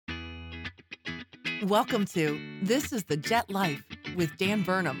Welcome to This is the Jet Life with Dan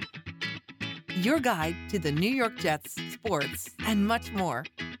Burnham, your guide to the New York Jets, sports, and much more.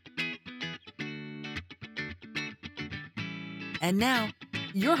 And now,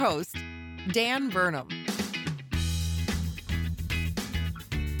 your host, Dan Burnham.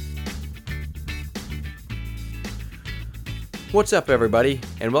 What's up, everybody,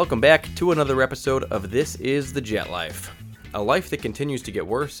 and welcome back to another episode of This is the Jet Life, a life that continues to get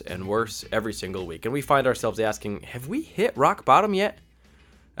worse and worse every single week, and we find ourselves asking, have we hit rock bottom yet?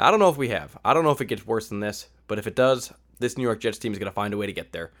 I don't know if we have. I don't know if it gets worse than this, but if it does, this New York Jets team is going to find a way to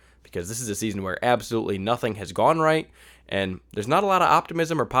get there, because this is a season where absolutely nothing has gone right, and there's not a lot of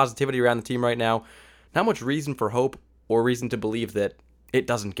optimism or positivity around the team right now, not much reason for hope or reason to believe that it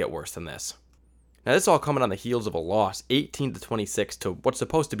doesn't get worse than this. Now, this is all coming on the heels of a loss, 18-26, to what's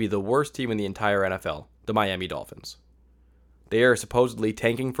supposed to be the worst team in the entire NFL, the Miami Dolphins. They are supposedly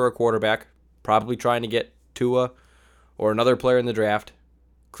tanking for a quarterback, probably trying to get Tua or another player in the draft.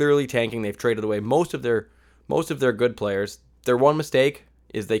 Clearly tanking. They've traded away most of their good players. Their one mistake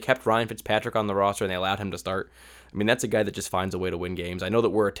is they kept Ryan Fitzpatrick on the roster and they allowed him to start. I mean, that's a guy that just finds a way to win games. I know that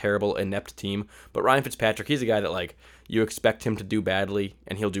we're a terrible, inept team, but Ryan Fitzpatrick, he's a guy that, you expect him to do badly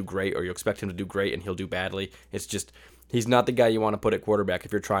and he'll do great, or you expect him to do great and he'll do badly. It's just, he's not the guy you want to put at quarterback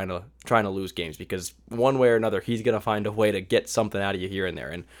if you're trying to lose games, because one way or another, he's going to find a way to get something out of you here and there.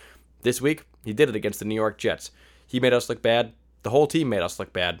 And this week, he did it against the New York Jets. He made us look bad. The whole team made us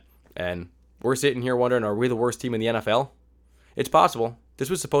look bad. And we're sitting here wondering, are we the worst team in the NFL? It's possible. This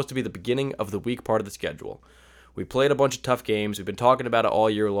was supposed to be the beginning of the weak part of the schedule. We played a bunch of tough games. We've been talking about it all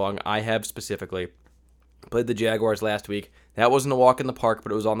year long. I have specifically. Played the Jaguars last week. That wasn't a walk in the park,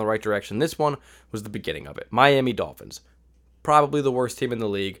 but it was on the right direction. This one was the beginning of it. Miami Dolphins, probably the worst team in the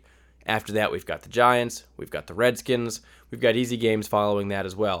league. After that, we've got the Giants. We've got the Redskins. We've got easy games following that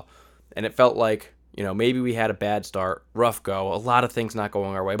as well. And it felt like, maybe we had a bad start, rough go, a lot of things not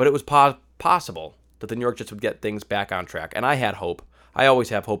going our way. But it was possible that the New York Jets would get things back on track. And I had hope. I always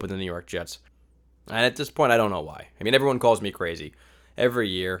have hope in the New York Jets. And at this point, I don't know why. I mean, everyone calls me crazy. Every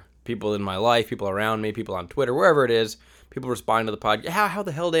year, people in my life, people around me, people on Twitter, wherever it is, people respond to the pod. How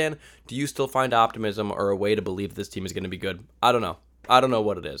the hell, Dan, do you still find optimism or a way to believe this team is going to be good? I don't know. I don't know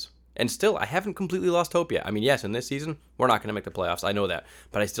what it is. And still, I haven't completely lost hope yet. I mean, yes, in this season, we're not going to make the playoffs. I know that.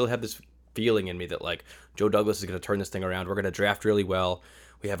 But I still have this feeling in me that, Joe Douglas is going to turn this thing around. We're going to draft really well.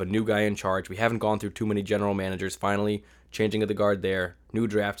 We have a new guy in charge. We haven't gone through too many general managers. Finally, changing of the guard there. New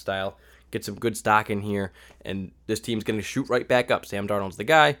draft style. Get some good stock in here, and this team's going to shoot right back up. Sam Darnold's the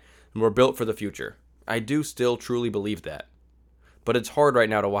guy, and we're built for the future. I do still truly believe that. But it's hard right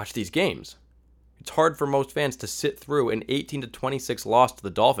now to watch these games. It's hard for most fans to sit through an 18-26 loss to the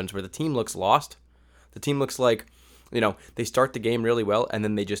Dolphins where the team looks lost. The team looks like, they start the game really well, and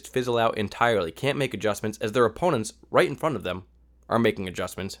then they just fizzle out entirely. Can't make adjustments as their opponents right in front of them are making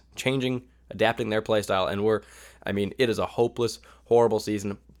adjustments, changing, adapting their play style, and it is a hopeless, horrible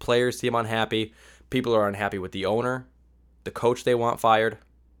season. Players seem unhappy. People are unhappy with the owner, the coach they want fired.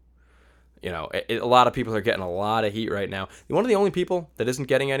 A lot of people are getting a lot of heat right now. One of the only people that isn't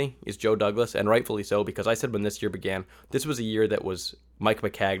getting any is Joe Douglas, and rightfully so, because I said when this year began, this was a year that was Mike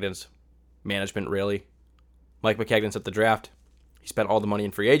Maccagnan's management, really. Mike Maccagnan set the draft. He spent all the money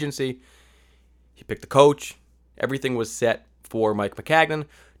in free agency. He picked the coach. Everything was set for Mike Maccagnan.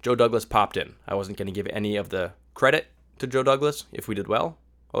 Joe Douglas popped in. I wasn't going to give any of the credit to Joe Douglas if we did well.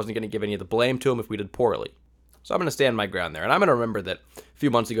 I wasn't going to give any of the blame to him if we did poorly. So I'm going to stand my ground there. And I'm going to remember that a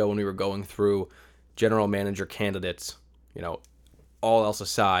few months ago when we were going through general manager candidates, all else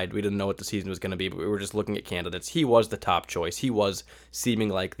aside, we didn't know what the season was going to be, but we were just looking at candidates. He was the top choice. He was seeming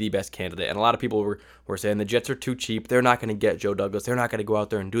like the best candidate. And a lot of people were saying the Jets are too cheap. They're not going to get Joe Douglas. They're not going to go out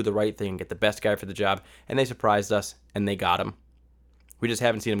there and do the right thing and get the best guy for the job. And they surprised us, and they got him. We just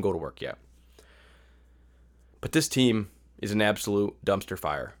haven't seen him go to work yet. But this team is an absolute dumpster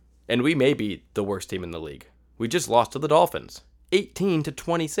fire. And we may be the worst team in the league. We just lost to the Dolphins,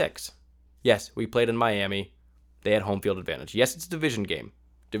 18-26. Yes, we played in Miami. They had home field advantage. Yes, it's a division game.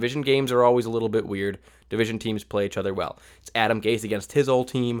 Division games are always a little bit weird. Division teams play each other well. It's Adam Gase against his old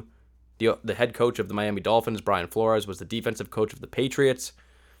team. The head coach of the Miami Dolphins, Brian Flores, was the defensive coach of the Patriots.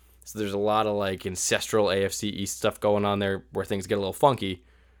 So there's a lot of ancestral AFC East stuff going on there where things get a little funky.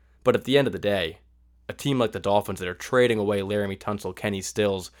 But at the end of the day, a team like the Dolphins that are trading away Laramie Tunsil, Kenny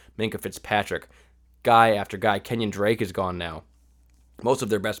Stills, Minkah Fitzpatrick, guy after guy, Kenyon Drake is gone now. Most of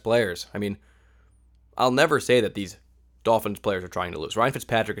their best players. I'll never say that these Dolphins players are trying to lose. Ryan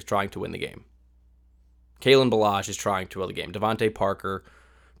Fitzpatrick is trying to win the game. Kalen Ballage is trying to win the game. Devontae Parker,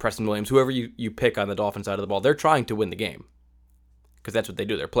 Preston Williams, whoever you pick on the Dolphins side of the ball, they're trying to win the game. because that's what they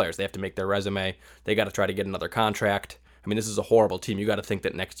do. They're players. They have to make their resume. They got to try to get another contract. I mean, this is a horrible team. You got to think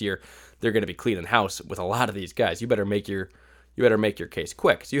that next year they're going to be cleaning house with a lot of these guys. You better make your case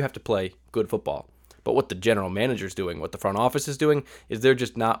quick. So you have to play good football. But what the general manager's doing, what the front office is doing, is they're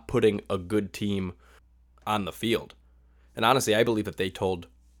just not putting a good team on the field. And honestly, I believe that they told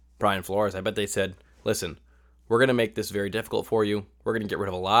Brian Flores, I bet they said, listen, we're going to make this very difficult for you. We're going to get rid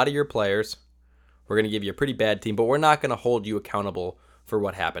of a lot of your players. We're going to give you a pretty bad team, but we're not going to hold you accountable for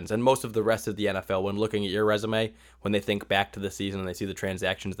what happens. And most of the rest of the NFL, when looking at your resume, when they think back to the season and they see the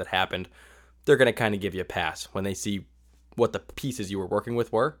transactions that happened, they're going to kind of give you a pass when they see what the pieces you were working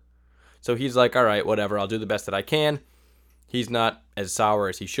with were. So he's like, all right, whatever, I'll do the best that I can. He's not as sour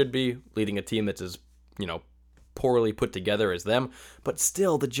as he should be, leading a team that's as, poorly put together as them. But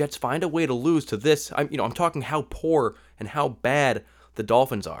still, the Jets find a way to lose to this. I'm talking how poor and how bad the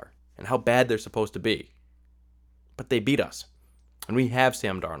Dolphins are and how bad they're supposed to be. But they beat us. And we have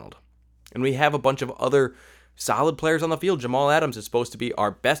Sam Darnold. And we have a bunch of other solid players on the field. Jamal Adams is supposed to be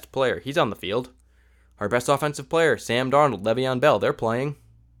our best player. He's on the field. Our best offensive player, Sam Darnold, Le'Veon Bell, they're playing.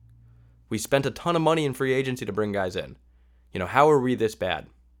 We spent a ton of money in free agency to bring guys in. How are we this bad?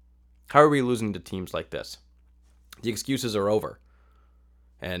 How are we losing to teams like this? The excuses are over.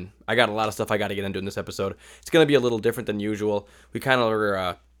 And I got a lot of stuff I got to get into in this episode. It's going to be a little different than usual. We kind of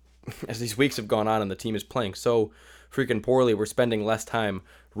are, as these weeks have gone on and the team is playing so freaking poorly, we're spending less time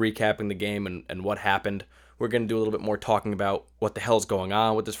recapping the game and what happened. We're going to do a little bit more talking about what the hell's going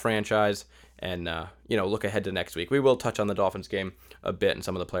on with this franchise and, look ahead to next week. We will touch on the Dolphins game a bit and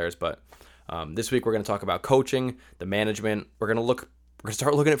some of the players, but this week we're going to talk about coaching, the management. We're going to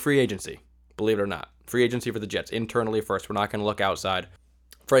start looking at free agency, believe it or not. Free agency for the Jets internally first. We're not going to look outside.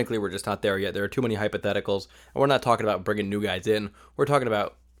 Frankly, we're just not there yet. There are too many hypotheticals, and we're not talking about bringing new guys in. We're talking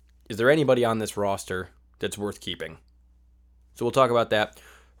about, is there anybody on this roster that's worth keeping? So we'll talk about that.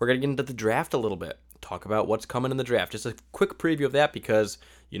 We're going to get into the draft a little bit. Talk about what's coming in the draft. Just a quick preview of that because,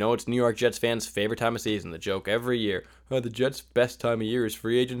 it's New York Jets fans' favorite time of season. The joke every year, the Jets' best time of year is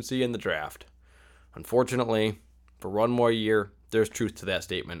free agency and the draft. Unfortunately, for one more year, there's truth to that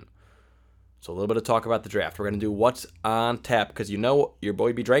statement. So a little bit of talk about the draft. We're going to do what's on tap because your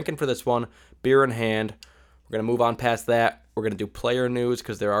boy be drinking for this one, beer in hand. We're going to move on past that. We're going to do player news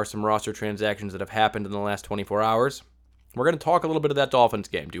because there are some roster transactions that have happened in the last 24 hours. We're going to talk a little bit of that Dolphins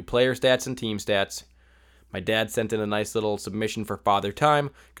game, do player stats and team stats. My dad sent in a nice little submission for Father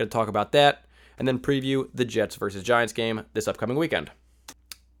Time. Going to talk about that and then preview the Jets versus Giants game this upcoming weekend.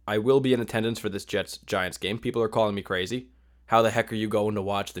 I will be in attendance for this Jets-Giants game. People are calling me crazy. How the heck are you going to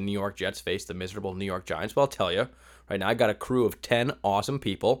watch the New York Jets face the miserable New York Giants? Well, I'll tell you. Right now, I got a crew of 10 awesome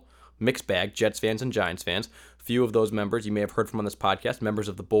people, mixed bag, Jets fans and Giants fans. A few of those members you may have heard from on this podcast, members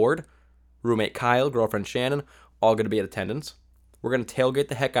of the board, roommate Kyle, girlfriend Shannon, all going to be in attendance. We're going to tailgate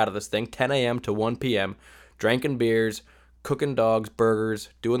the heck out of this thing, 10 a.m. to 1 p.m., drinking beers, cooking dogs, burgers,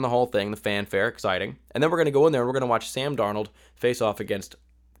 doing the whole thing, the fanfare, exciting. And then we're going to go in there and we're going to watch Sam Darnold face off against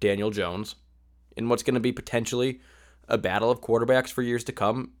Daniel Jones in what's going to be potentially a battle of quarterbacks for years to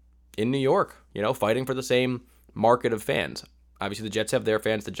come in New York, fighting for the same market of fans. Obviously, the Jets have their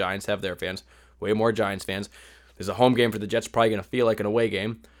fans, the Giants have their fans, way more Giants fans. There's a home game for the Jets, probably going to feel like an away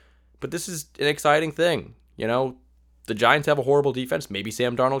game. But this is an exciting thing. The Giants have a horrible defense. Maybe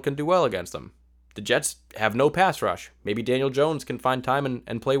Sam Darnold can do well against them. The Jets have no pass rush. Maybe Daniel Jones can find time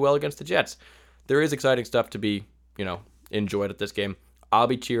and play well against the Jets. There is exciting stuff to be, enjoyed at this game. I'll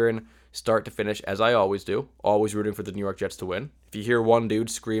be cheering start to finish, as I always do, always rooting for the New York Jets to win. If you hear one dude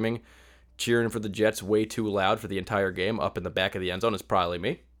screaming, cheering for the Jets way too loud for the entire game up in the back of the end zone, it's probably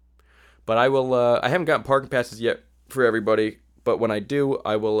me. But I haven't gotten parking passes yet for everybody, but when I do,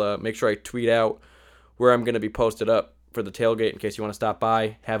 I will make sure I tweet out where I'm going to be posted up for the tailgate in case you want to stop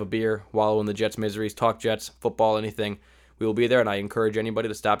by, have a beer, wallow in the Jets' miseries, talk Jets, football, anything. We will be there, and I encourage anybody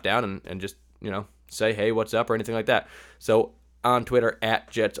to stop down and just, say, hey, what's up, or anything like that. So on Twitter,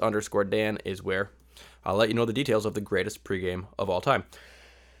 @Jets_Dan is where I'll let you know the details of the greatest pregame of all time.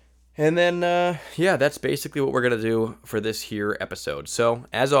 And then, that's basically what we're going to do for this here episode. So,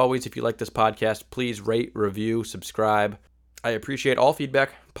 as always, if you like this podcast, please rate, review, subscribe. I appreciate all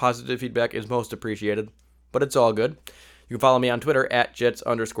feedback. Positive feedback is most appreciated, but it's all good. You can follow me on Twitter,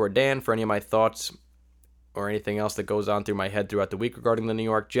 @Jets_Dan, for any of my thoughts or anything else that goes on through my head throughout the week regarding the New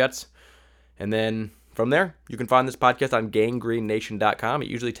York Jets. And then from there, you can find this podcast on GanggreenNation.com. It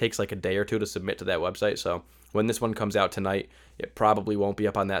usually takes like a day or two to submit to that website, so when this one comes out tonight, it probably won't be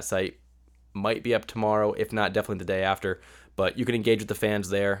up on that site. Might be up tomorrow, if not definitely the day after, but you can engage with the fans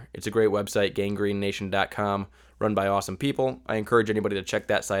there. It's a great website, GanggreenNation.com, run by awesome people. I encourage anybody to check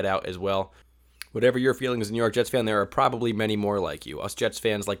that site out as well. Whatever your feelings as a New York Jets fan, there are probably many more like you. Us Jets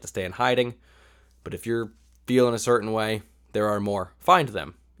fans like to stay in hiding, but if you're feeling a certain way, there are more. Find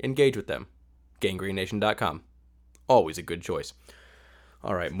them. Engage with them. GangreneNation.com. Always a good choice.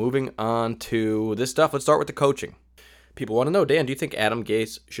 All right, moving on to this stuff. Let's start with the coaching. People want to know, Dan, do you think Adam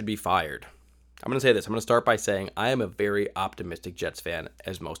Gase should be fired? I'm going to say this. I'm going to start by saying I am a very optimistic Jets fan,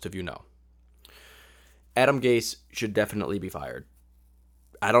 as most of you know. Adam Gase should definitely be fired.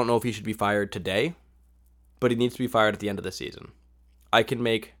 I don't know if he should be fired today, but he needs to be fired at the end of the season. I can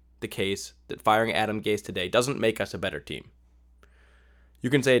make the case that firing Adam Gase today doesn't make us a better team. You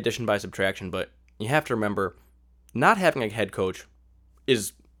can say addition by subtraction, but you have to remember, not having a head coach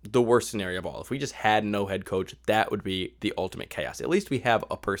is the worst scenario of all. If we just had no head coach, that would be the ultimate chaos. At least we have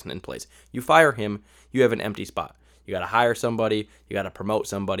a person in place. You fire him, you have an empty spot. You got to hire somebody, you got to promote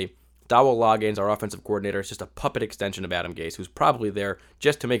somebody. Dowell Loggains, our offensive coordinator, is just a puppet extension of Adam Gase, who's probably there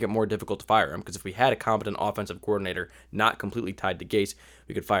just to make it more difficult to fire him, because if we had a competent offensive coordinator not completely tied to Gase,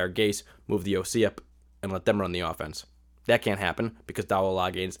 we could fire Gase, move the OC up, and let them run the offense. That can't happen because Dowell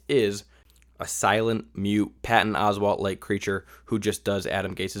Loggains is a silent, mute, Patton Oswalt-like creature who just does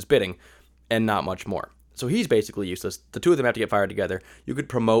Adam Gase's bidding and not much more. So he's basically useless. The two of them have to get fired together. You could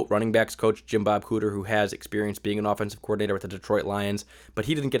promote running backs coach Jim Bob Cooter, who has experience being an offensive coordinator with the Detroit Lions, but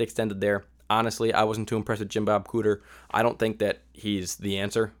he didn't get extended there. Honestly, I wasn't too impressed with Jim Bob Cooter. I don't think that he's the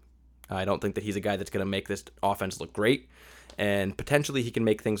answer. I don't think that he's a guy that's going to make this offense look great, and potentially he can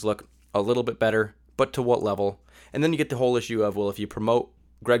make things look a little bit better, but to what level? And then you get the whole issue of, well, if you promote,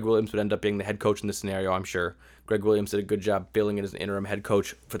 Greg Williams would end up being the head coach in this scenario, I'm sure. Greg Williams did a good job filling in as an interim head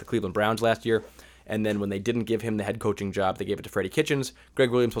coach for the Cleveland Browns last year. And then when they didn't give him the head coaching job, they gave it to Freddie Kitchens.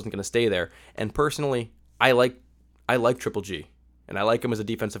 Greg Williams wasn't going to stay there. And personally, I like Triple G. And I like him as a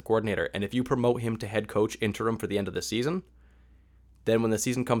defensive coordinator. And if you promote him to head coach interim for the end of the season, then when the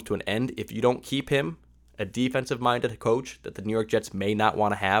season comes to an end, if you don't keep him a defensive-minded coach that the New York Jets may not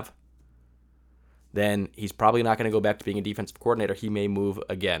want to have, then he's probably not going to go back to being a defensive coordinator. He may move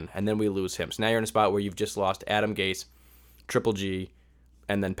again, and then we lose him. So now you're in a spot where you've just lost Adam Gase, Triple G,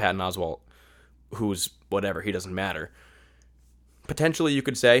 and then Patton Oswalt, who's whatever, he doesn't matter. Potentially you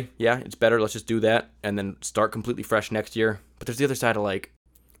could say, yeah, it's better, let's just do that, and then start completely fresh next year. But there's the other side of, like,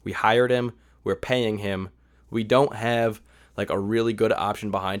 we hired him, we're paying him, we don't have like a really good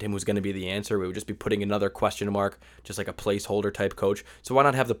option behind him who's going to be the answer. We would just be putting another question mark, just like a placeholder type coach. So why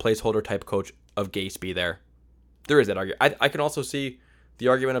not have the placeholder type coach of Gase be there? There is that argument. I can also see the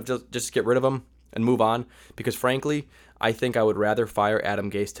argument of just get rid of him and move on, because frankly, I think I would rather fire Adam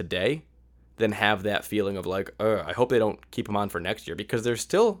Gase today than have that feeling of like, I hope they don't keep him on for next year, because there's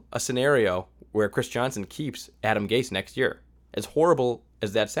still a scenario where Chris Johnson keeps Adam Gase next year. As horrible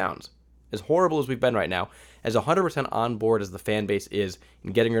as that sounds, as horrible as we've been right now, as 100% on board as the fan base is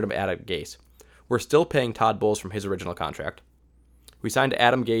in getting rid of Adam Gase, we're still paying Todd Bowles from his original contract. We signed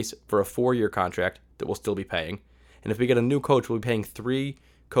Adam Gase for a 4-year contract that we'll still be paying. And if we get a new coach, we'll be paying 3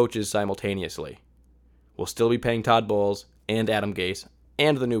 coaches simultaneously. We'll still be paying Todd Bowles and Adam Gase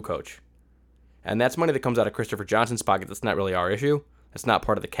and the new coach. And that's money that comes out of Christopher Johnson's pocket. That's not really our issue. That's not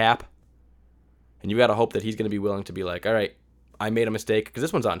part of the cap. And you got to hope that he's going to be willing to be like, all right, I made a mistake, because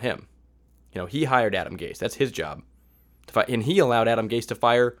this one's on him. You know, he hired Adam Gase. That's his job. And he allowed Adam Gase to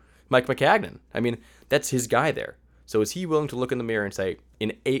fire Mike Maccagnan. I mean, that's his guy there. So is he willing to look in the mirror and say,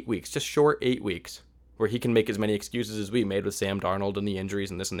 in 8 weeks, just short 8 weeks, where he can make as many excuses as we made with Sam Darnold and the injuries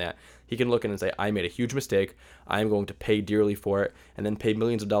and this and that, he can look in and say, I made a huge mistake, I'm going to pay dearly for it, and then pay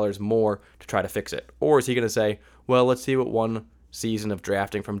millions of dollars more to try to fix it? Or is he going to say, well, let's see what one season of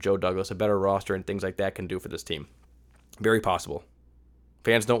drafting from Joe Douglas, a better roster and things like that, can do for this team? Very possible.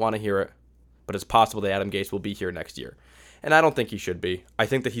 Fans don't want to hear it, but it's possible that Adam Gase will be here next year. And I don't think he should be. I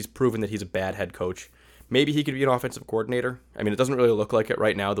think that he's proven that he's a bad head coach. Maybe he could be an offensive coordinator. I mean, it doesn't really look like it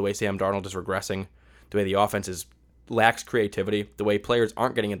right now, the way Sam Darnold is regressing, the way the offense lacks creativity, the way players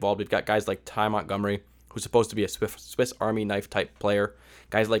aren't getting involved. We've got guys like Ty Montgomery, who's supposed to be a Swiss Army knife type player.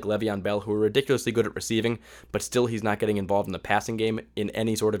 Guys like Le'Veon Bell, who are ridiculously good at receiving, but still he's not getting involved in the passing game in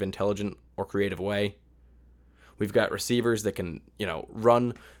any sort of intelligent or creative way. We've got receivers that can,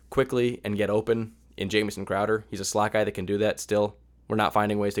 run quickly and get open in Jamison Crowder. He's a slot guy that can do that still. We're not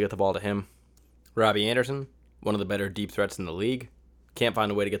finding ways to get the ball to him. Robbie Anderson, one of the better deep threats in the league. Can't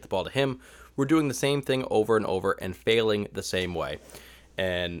find a way to get the ball to him. We're doing the same thing over and over and failing the same way.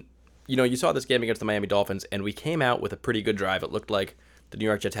 And, you saw this game against the Miami Dolphins, and we came out with a pretty good drive. It looked like the New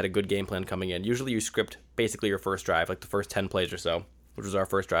York Jets had a good game plan coming in. Usually you script basically your first drive, like the first 10 plays or so, which was our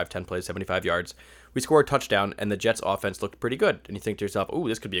first drive, 10 plays, 75 yards. We scored a touchdown, and the Jets' offense looked pretty good. And you think to yourself, ooh,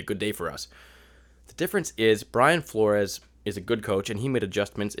 this could be a good day for us. The difference is Brian Flores is a good coach, and he made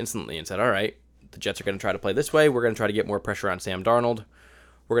adjustments instantly and said, all right, the Jets are going to try to play this way. We're going to try to get more pressure on Sam Darnold.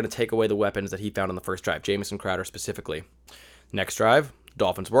 We're going to take away the weapons that he found on the first drive, Jamison Crowder specifically. Next drive,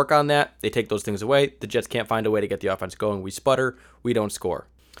 Dolphins work on that. They take those things away. The Jets can't find a way to get the offense going. We sputter. We don't score.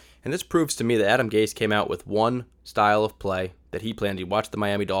 And this proves to me that Adam Gase came out with one style of play that he planned. He watched the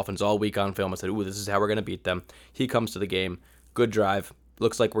Miami Dolphins all week on film and said, ooh, this is how we're going to beat them. He comes to the game. Good drive.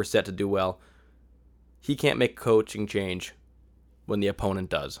 Looks like we're set to do well. He can't make a coaching change when the opponent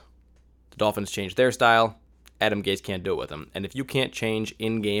does. The Dolphins changed their style. Adam Gase can't do it with them. And if you can't change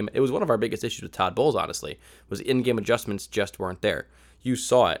in-game, it was one of our biggest issues with Todd Bowles, honestly, was in-game adjustments just weren't there. You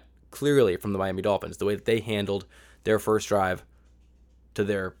saw it clearly from the Miami Dolphins, the way that they handled their first drive to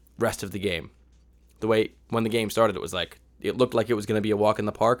their rest of the game. The way when the game started, it looked like it was going to be a walk in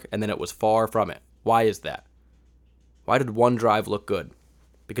the park, and then it was far from it. Why is that? Why did one drive look good?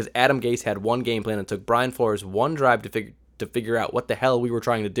 Because Adam Gase had one game plan and took Brian Flores one drive to figure out what the hell we were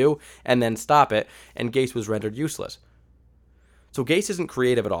trying to do and then stop it, and Gase was rendered useless. So Gase isn't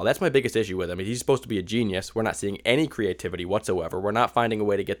creative at all. That's my biggest issue with him. He's supposed to be a genius. We're not seeing any creativity whatsoever. We're not finding a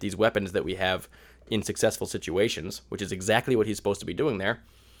way to get these weapons that we have in successful situations, which is exactly what he's supposed to be doing there.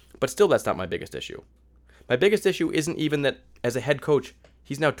 But still, that's not my biggest issue. My biggest issue isn't even that as a head coach,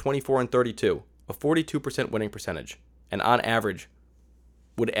 he's now 24-32, a 42% winning percentage, and on average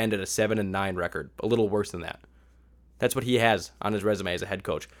would end at a 7-9 record, a little worse than that. That's what he has on his resume as a head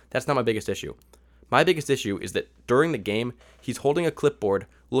coach. That's not my biggest issue. My biggest issue is that during the game, he's holding a clipboard,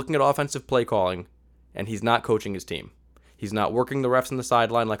 looking at offensive play calling, and he's not coaching his team. He's not working the refs on the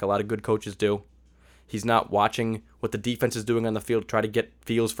sideline like a lot of good coaches do. He's not watching what the defense is doing on the field, try to get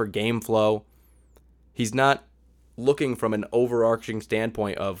feels for game flow. He's not looking from an overarching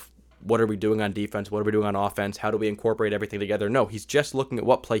standpoint of what are we doing on defense, what are we doing on offense, how do we incorporate everything together. No, he's just looking at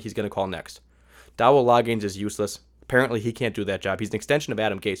what play he's going to call next. Dowell Loggains is useless. Apparently he can't do that job. He's an extension of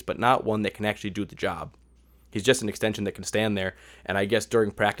Adam Gase, but not one that can actually do the job. He's just an extension that can stand there, and I guess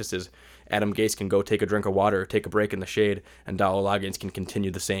during practices, Adam Gase can go take a drink of water, take a break in the shade, and Dowell Loggains can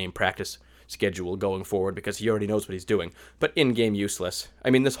continue the same practice schedule going forward because he already knows what he's doing. But in-game useless. I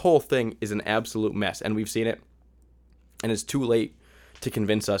mean, this whole thing is an absolute mess, and we've seen it, and it's too late to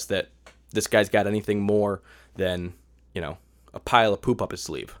convince us that this guy's got anything more than, a pile of poop up his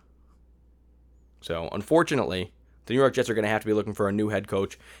sleeve. So, unfortunately, the New York Jets are going to have to be looking for a new head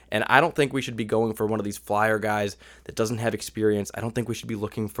coach, and I don't think we should be going for one of these flyer guys that doesn't have experience. I don't think we should be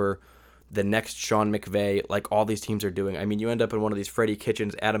looking for the next Sean McVay like all these teams are doing. I mean, you end up in one of these Freddie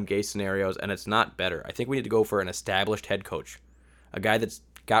Kitchens, Adam Gase scenarios, and it's not better. I think we need to go for an established head coach, a guy that's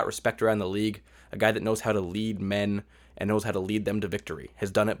got respect around the league, a guy that knows how to lead men and knows how to lead them to victory,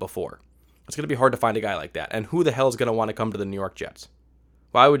 has done it before. It's going to be hard to find a guy like that, and who the hell is going to want to come to the New York Jets?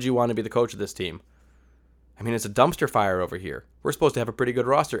 Why would you want to be the coach of this team? I mean, it's a dumpster fire over here. We're supposed to have a pretty good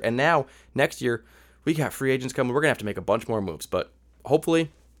roster. And now, next year, we got free agents coming. We're going to have to make a bunch more moves. But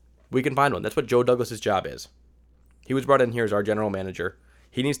hopefully, we can find one. That's what Joe Douglas' job is. He was brought in here as our general manager.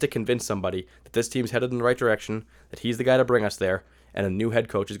 He needs to convince somebody that this team's headed in the right direction, that he's the guy to bring us there, and a new head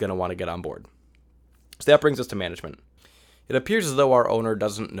coach is going to want to get on board. So that brings us to management. It appears as though our owner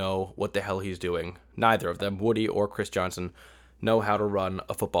doesn't know what the hell he's doing. Neither of them, Woody or Chris Johnson, know how to run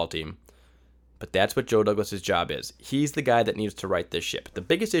a football team. But that's what Joe Douglas' job is. He's the guy that needs to right this ship. The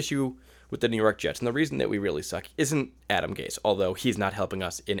biggest issue with the New York Jets, and the reason that we really suck, isn't Adam Gase, although he's not helping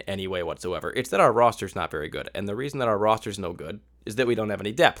us in any way whatsoever. It's that our roster's not very good. And the reason that our roster's no good is that we don't have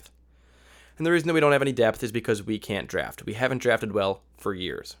any depth. And the reason that we don't have any depth is because we can't draft. We haven't drafted well for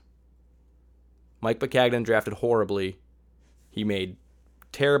years. Mike Maccagnan drafted horribly. He made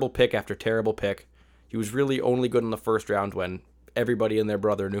terrible pick after terrible pick. He was really only good in the first round when everybody and their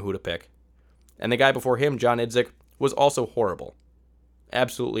brother knew who to pick. And the guy before him, John Idzik, was also horrible.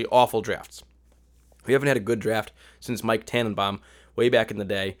 Absolutely awful drafts. We haven't had a good draft since Mike Tannenbaum way back in the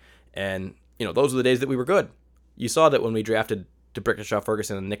day. And, those were the days that we were good. You saw that when we drafted D'Brickashaw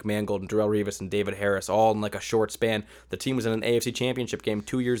Ferguson and Nick Mangold and Darrelle Revis and David Harris all in like a short span. The team was in an AFC championship game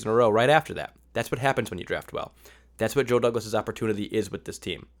 2 years in a row right after that. That's what happens when you draft well. That's what Joe Douglas' opportunity is with this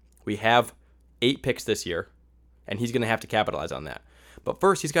team. We have 8 picks this year, and he's going to have to capitalize on that. But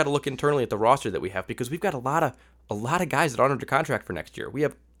first, he's got to look internally at the roster that we have because we've got a lot of guys that aren't under contract for next year. We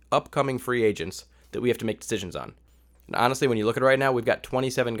have upcoming free agents that we have to make decisions on. And honestly, when you look at it right now, we've got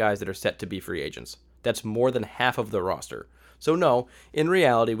 27 guys that are set to be free agents. That's more than half of the roster. So no, in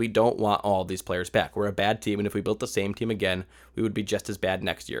reality, we don't want all these players back. We're a bad team, and if we built the same team again, we would be just as bad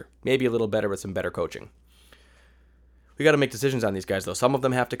next year. Maybe a little better with some better coaching. We got to make decisions on these guys, though. Some of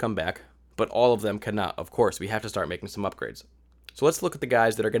them have to come back, but all of them cannot. Of course, we have to start making some upgrades. So let's look at the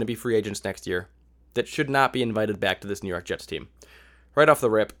guys that are going to be free agents next year that should not be invited back to this New York Jets team. Right off the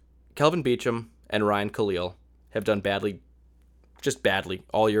rip, Kelvin Beachum and Ryan Khalil have done badly, just badly,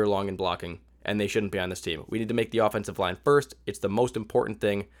 all year long in blocking, and they shouldn't be on this team. We need to make the offensive line first. It's the most important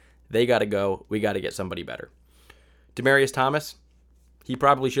thing. They got to go. We got to get somebody better. Demaryius Thomas, he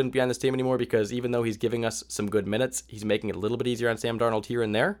probably shouldn't be on this team anymore because even though he's giving us some good minutes, he's making it a little bit easier on Sam Darnold here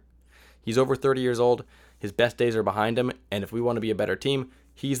and there. He's over 30 years old. His best days are behind him, and if we want to be a better team,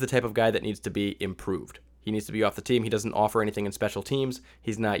 he's the type of guy that needs to be improved. He needs to be off the team. He doesn't offer anything in special teams.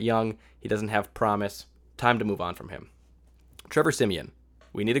 He's not young. He doesn't have promise. Time to move on from him. Trevor Siemian.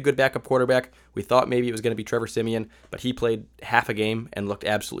 We need a good backup quarterback. We thought maybe it was going to be Trevor Siemian, but he played half a game and looked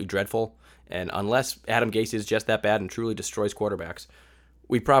absolutely dreadful. And unless Adam Gase is just that bad and truly destroys quarterbacks,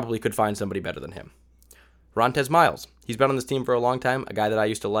 we probably could find somebody better than him. Rontez Miles. He's been on this team for a long time, a guy that I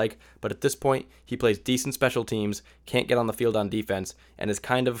used to like, but at this point, he plays decent special teams, can't get on the field on defense, and is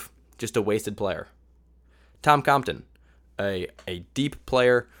kind of just a wasted player. Tom Compton, a deep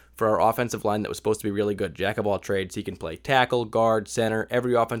player for our offensive line that was supposed to be really good. Jack of all trades. He can play tackle, guard, center,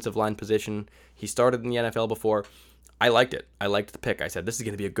 every offensive line position. He started in the NFL before. I liked it. I liked the pick. I said, this is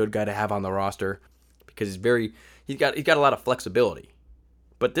going to be a good guy to have on the roster because he's got a lot of flexibility.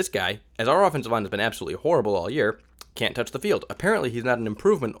 But this guy, as our offensive line has been absolutely horrible all year, can't touch the field. Apparently, he's not an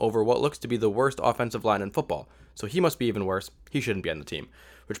improvement over what looks to be the worst offensive line in football. So he must be even worse. He shouldn't be on the team.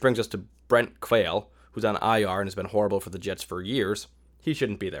 Which brings us to Brent Quayle, who's on IR and has been horrible for the Jets for years. He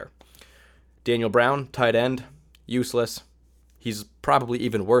shouldn't be there. Daniel Brown, tight end, useless. He's probably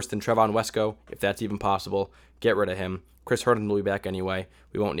even worse than Trevon Wesco, if that's even possible. Get rid of him. Chris Herndon will be back anyway.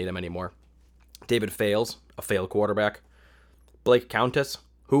 We won't need him anymore. David Fales, a failed quarterback. Blake Countess,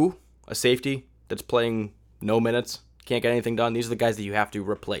 a safety that's playing no minutes, can't get anything done. These are the guys that you have to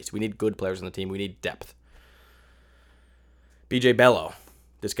replace. We need good players on the team. We need depth. BJ Bello,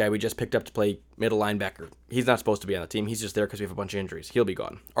 this guy we just picked up to play middle linebacker. He's not supposed to be on the team. He's just there because we have a bunch of injuries. He'll be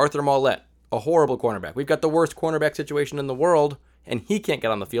gone. Arthur Mollett, a horrible cornerback. We've got the worst cornerback situation in the world, and he can't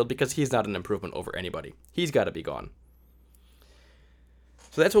get on the field because he's not an improvement over anybody. He's got to be gone.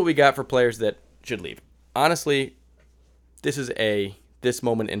 So that's what we got for players that should leave. Honestly, this is this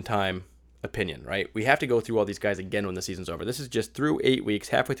moment in time opinion, right? We have to go through all these guys again when the season's over. This is just through 8 weeks,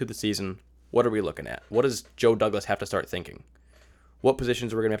 halfway through the season. What are we looking at? What does Joe Douglas have to start thinking? What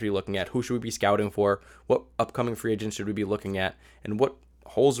positions are we going to have to be looking at? Who should we be scouting for? What upcoming free agents should we be looking at? And what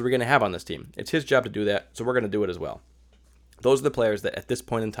holes are we going to have on this team? It's his job to do that, so we're going to do it as well. Those are the players that at this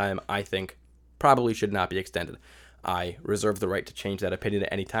point in time I think probably should not be extended. I reserve the right to change that opinion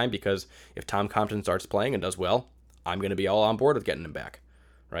at any time because if Tom Compton starts playing and does well, I'm going to be all on board with getting him back,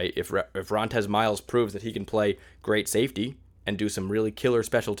 right? If Rontez Miles proves that he can play great safety and do some really killer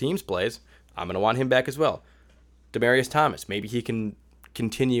special teams plays, I'm going to want him back as well. Demaryius Thomas, maybe he can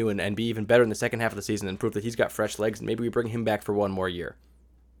continue and be even better in the second half of the season and prove that he's got fresh legs, and maybe we bring him back for one more year.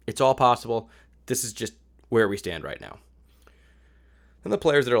 It's all possible. This is just where we stand right now. And the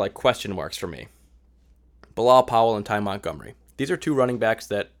players that are like question marks for me. Bilal Powell and Ty Montgomery. These are two running backs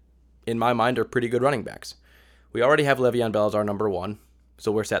that, in my mind, are pretty good running backs. We already have Le'Veon Bell as our number one,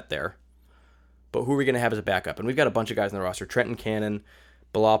 so we're set there. But who are we going to have as a backup? And we've got a bunch of guys in the roster. Trenton Cannon,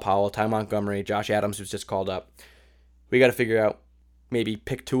 Bilal Powell, Ty Montgomery, Josh Adams, who's just called up. We got to figure out, maybe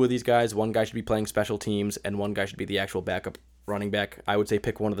pick two of these guys. One guy should be playing special teams, and one guy should be the actual backup running back. I would say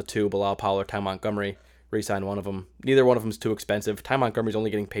pick one of the two, Bilal Powell or Ty Montgomery. Re-sign one of them. Neither one of them is too expensive. Ty Montgomery's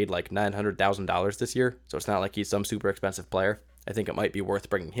only getting paid like $900,000 this year, so it's not like he's some super expensive player. I think it might be worth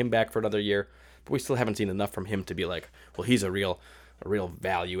bringing him back for another year, but we still haven't seen enough from him to be like, well, he's a real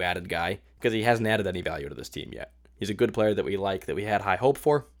value-added guy, because he hasn't added any value to this team yet. He's a good player that we like, that we had high hope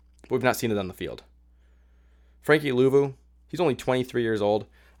for, but we've not seen it on the field. Frankie Louvu, he's only 23 years old.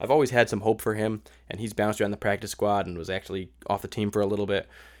 I've always had some hope for him, and he's bounced around the practice squad and was actually off the team for a little bit.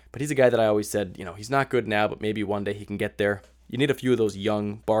 But he's a guy that I always said, he's not good now, but maybe one day he can get there. You need a few of those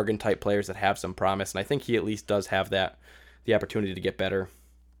young bargain-type players that have some promise, and I think he at least does have that, the opportunity to get better.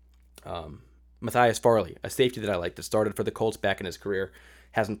 Matthias Farley, a safety that I like that started for the Colts back in his career,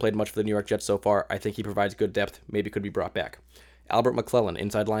 hasn't played much for the New York Jets so far. I think he provides good depth, maybe could be brought back. Albert McClellan,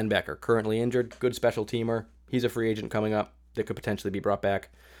 inside linebacker, currently injured, good special teamer. He's a free agent coming up that could potentially be brought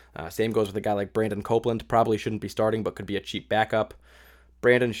back. Same goes with a guy like Brandon Copeland, probably shouldn't be starting, but could be a cheap backup.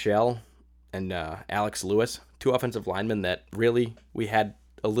 Brandon Shell and Alex Lewis, two offensive linemen that really we had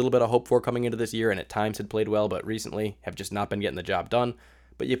a little bit of hope for coming into this year and at times had played well, but recently have just not been getting the job done.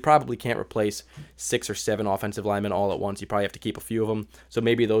 But you probably can't replace 6 or 7 offensive linemen all at once. You probably have to keep a few of them. So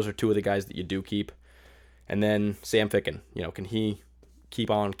maybe those are two of the guys that you do keep. And then Sam Ficken, can he keep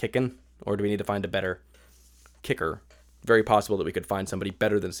on kicking, or do we need to find a better kicker? Very possible that we could find somebody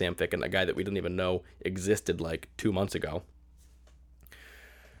better than Sam Ficken, a guy that we didn't even know existed like 2 months ago.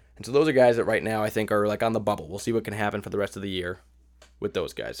 And so those are guys that right now I think are like on the bubble. We'll see what can happen for the rest of the year with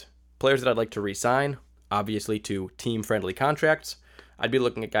those guys. Players that I'd like to re-sign, obviously to team-friendly contracts. I'd be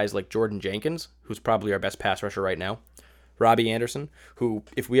looking at guys like Jordan Jenkins, who's probably our best pass rusher right now. Robbie Anderson, who,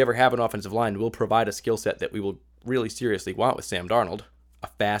 if we ever have an offensive line, will provide a skill set that we will really seriously want with Sam Darnold. A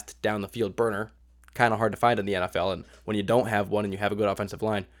fast, down-the-field burner. Kind of hard to find in the NFL, and when you don't have one and you have a good offensive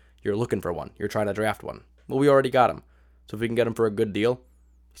line, you're looking for one. You're trying to draft one. Well, we already got him. So if we can get him for a good deal,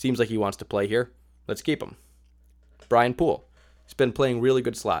 seems like he wants to play here, let's keep him. Brian Poole. He's been playing really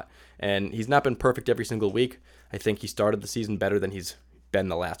good slot, and he's not been perfect every single week. I think he started the season better than he's been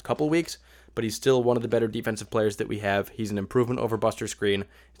the last couple weeks, but he's still one of the better defensive players that we have. He's an improvement over Buster Screen.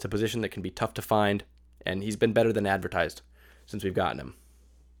 It's a position that can be tough to find, and he's been better than advertised since we've gotten him.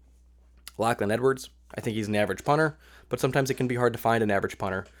 Lachlan Edwards, I think he's an average punter, but sometimes it can be hard to find an average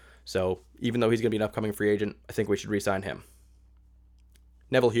punter. So even though he's going to be an upcoming free agent, I think we should re-sign him.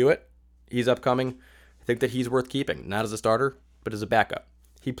 Neville Hewitt, he's upcoming. I think that he's worth keeping, not as a starter, but as a backup.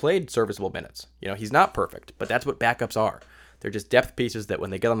 He played serviceable minutes. He's not perfect, but that's what backups are. They're just depth pieces that when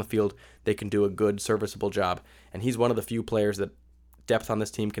they get on the field, they can do a good, serviceable job. And he's one of the few players that depth on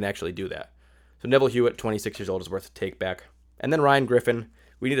this team can actually do that. So Neville Hewitt, 26 years old, is worth a take back. And then Ryan Griffin.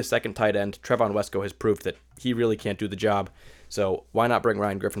 We need a second tight end. Trevon Wesco has proved that he really can't do the job. So why not bring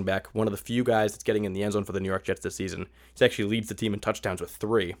Ryan Griffin back? One of the few guys that's getting in the end zone for the New York Jets this season. He actually leads the team in touchdowns with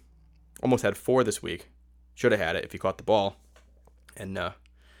 3. Almost had 4 this week. Should have had it if he caught the ball. And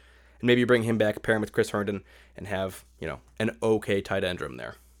maybe you bring him back, pair him with Chris Herndon, and have, an okay tight end room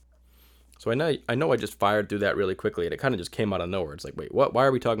there. So I know I just fired through that really quickly, and it kind of just came out of nowhere. It's like, wait, what? Why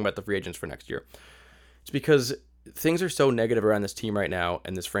are we talking about the free agents for next year? It's because things are so negative around this team right now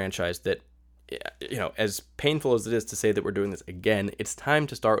and this franchise that, as painful as it is to say that we're doing this again, it's time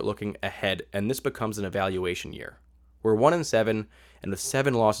to start looking ahead, and this becomes an evaluation year. We're 1-7, and with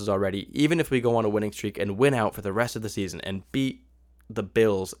 7 losses already, even if we go on a winning streak and win out for the rest of the season and beat the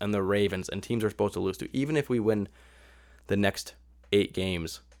Bills and the Ravens and teams we're supposed to lose to, even if we win the next 8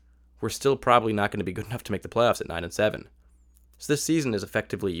 games, we're still probably not going to be good enough to make the playoffs at 9-7. So this season is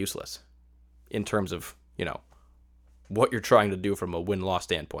effectively useless in terms of, what you're trying to do from a win-loss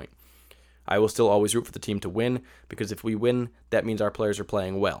standpoint. I will still always root for the team to win, because if we win, that means our players are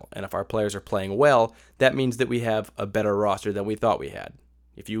playing well. And if our players are playing well, that means that we have a better roster than we thought we had.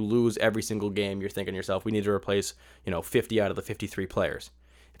 If you lose every single game, you're thinking to yourself, we need to replace, 50 out of the 53 players.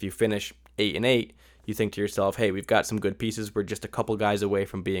 If you finish 8-8, you think to yourself, hey, we've got some good pieces. We're just a couple guys away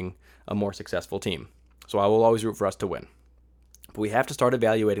from being a more successful team. So I will always root for us to win. But we have to start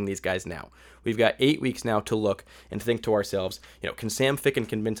evaluating these guys now. We've got 8 weeks now to look and think to ourselves, can Sam Ficken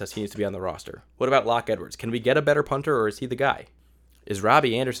convince us he needs to be on the roster? What about Locke Edwards? Can we get a better punter, or is he the guy? Is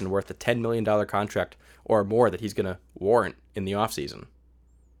Robbie Anderson worth the $10 million contract or more that he's going to warrant in the offseason?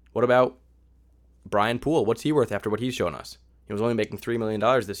 What about Brian Poole? What's he worth after what he's shown us? He was only making $3 million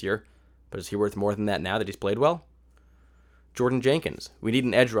this year, but is he worth more than that now that he's played well? Jordan Jenkins. We need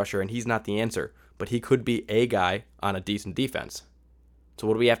an edge rusher, and he's not the answer, but he could be a guy on a decent defense. So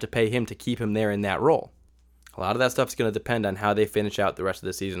what do we have to pay him to keep him there in that role? A lot of that stuff's going to depend on how they finish out the rest of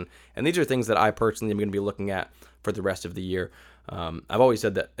the season, and these are things that I personally am going to be looking at for the rest of the year. I've always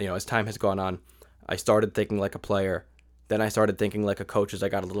said that, as time has gone on, I started thinking like a player. Then I started thinking like a coach as I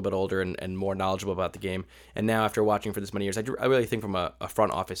got a little bit older and more knowledgeable about the game. And now after watching for this many years, I really think from a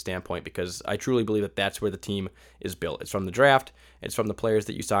front office standpoint, because I truly believe that that's where the team is built. It's from the draft. It's from the players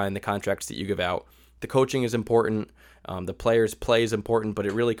that you sign, the contracts that you give out. The coaching is important. The players' play is important, but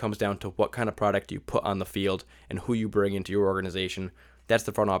it really comes down to what kind of product you put on the field and who you bring into your organization. That's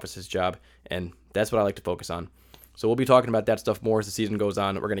the front office's job, and that's what I like to focus on. So we'll be talking about that stuff more as the season goes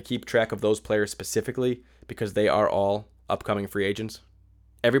on. We're going to keep track of those players specifically because they are all upcoming free agents.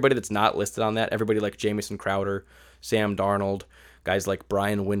 Everybody that's not listed on that, everybody like Jamison Crowder, Sam Darnold, guys like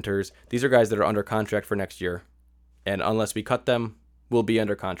Brian Winters, these are guys that are under contract for next year. And unless we cut them, we'll be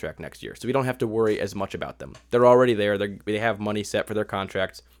under contract next year. So we don't have to worry as much about them. They're already there. They have money set for their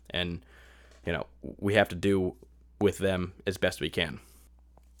contracts, and we have to do with them as best we can.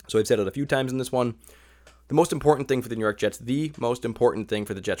 So I've said it a few times in this one. The most important thing for the New York Jets, the most important thing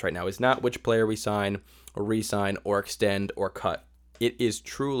for the Jets right now is not which player we sign or re-sign or extend or cut. It is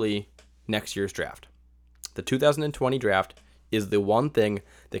truly next year's draft. The 2020 draft is the one thing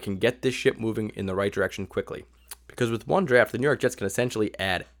that can get this ship moving in the right direction quickly. Because with one draft, the New York Jets can essentially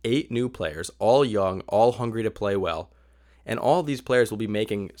add 8 new players, all young, all hungry to play well. And all of these players will be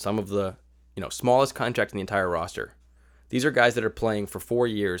making some of the smallest contracts in the entire roster. These are guys that are playing for 4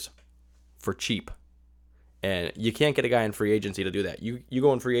 years for cheap. And you can't get a guy in free agency to do that. You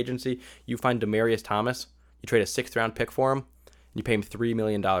go in free agency, you find Demaryius Thomas, you trade a 6th round pick for him, You pay him $3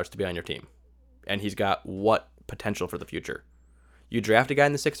 million to be on your team. And he's got what potential for the future? You draft a guy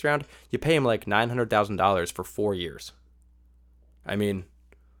in the 6th round, you pay him like $900,000 for 4 years. I mean,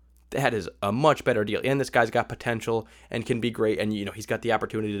 that is a much better deal. And this guy's got potential and can be great. And, he's got the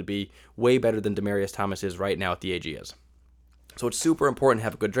opportunity to be way better than Demaryius Thomas is right now at the age he is. So it's super important to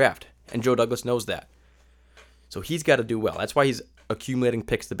have a good draft. And Joe Douglas knows that. So he's got to do well. That's why he's accumulating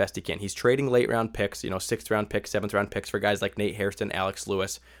picks the best he can. He's trading late round picks, 6th round picks, 7th round picks for guys like Nate Hairston, Alex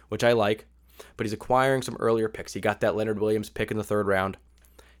Lewis, which I like. But he's acquiring some earlier picks. He got that Leonard Williams pick in the 3rd round.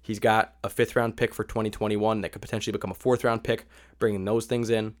 He's got a 5th round pick for 2021 that could potentially become a 4th round pick, bringing those things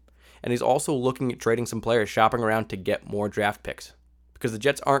in. And he's also looking at trading some players, shopping around to get more draft picks. Because the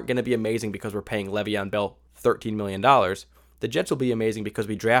Jets aren't going to be amazing because we're paying Le'Veon Bell $13 million. The Jets will be amazing because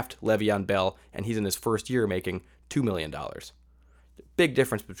we draft Le'Veon Bell and he's in his first year making $2 million. Big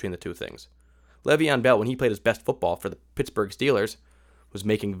difference between the two things. Le'Veon Bell, when he played his best football for the Pittsburgh Steelers, was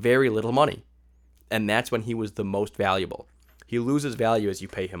making very little money. And that's when he was the most valuable. He loses value as you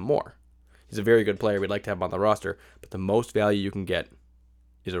pay him more. He's a very good player. We'd like to have him on the roster. But the most value you can get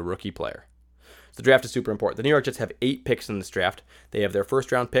is a rookie player. So the draft is super important. The New York Jets have 8 picks in this draft. They have their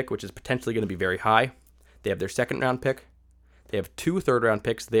 1st round pick, which is potentially going to be very high. They have their 2nd round pick. They have 2 3rd round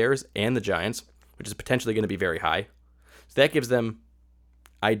picks, theirs and the Giants, which is potentially going to be very high. So that gives them,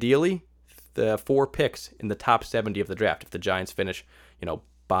 ideally, the 4 picks in the top 70 of the draft. If the Giants finish,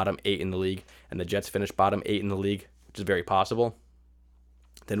 bottom 8 in the league, and the Jets finish bottom 8 in the league, which is very possible,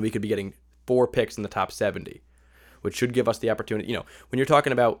 then we could be getting 4 picks in the top 70, which should give us the opportunity. When you're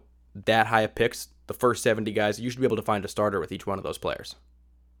talking about that high of picks, the first 70 guys, you should be able to find a starter with each one of those players.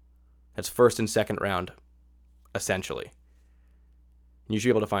 That's 1st and 2nd round, essentially. You should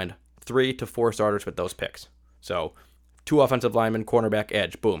be able to find 3 to 4 starters with those picks. So 2 offensive linemen, cornerback,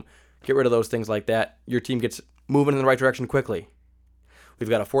 edge, boom. Get rid of those things like that. Your team gets moving in the right direction quickly. We've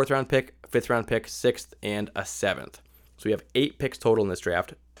got a 4th round pick, 5th round pick, 6th, and a 7th. So we have 8 picks total in this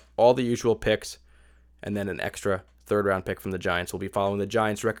draft. All the usual picks, and then an extra 3rd round pick from the Giants. We'll be following the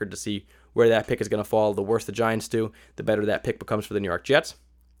Giants' record to see where that pick is going to fall. The worse the Giants do, the better that pick becomes for the New York Jets.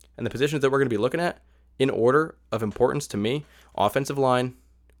 And the positions that we're going to be looking at, in order of importance to me, offensive line,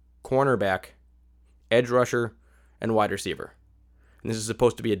 cornerback, edge rusher, and wide receiver. And this is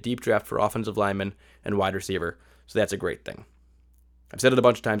supposed to be a deep draft for offensive linemen and wide receiver, so that's a great thing. I've said it a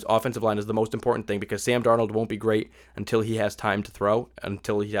bunch of times, offensive line is the most important thing because Sam Darnold won't be great until he has time to throw,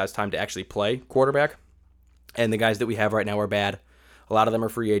 until he has time to actually play quarterback. And the guys that we have right now are bad. A lot of them are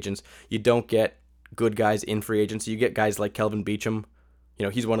free agents. You don't get good guys in free agency. You get guys like Kelvin Beachum.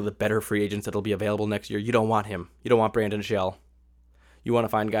 He's one of the better free agents that'll be available next year. You don't want him. You don't want Brandon Shell. You want to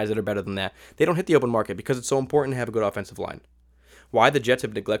find guys that are better than that. They don't hit the open market because it's so important to have a good offensive line. Why the Jets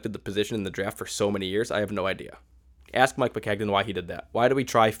have neglected the position in the draft for so many years, I have no idea. Ask Mike Maccagnan why he did that. Why do we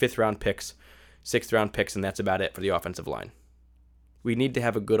try 5th round picks, 6th round picks, and that's about it for the offensive line? We need to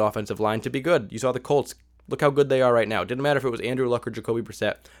have a good offensive line to be good. You saw the Colts. Look how good they are right now. It didn't matter if it was Andrew Luck or Jacoby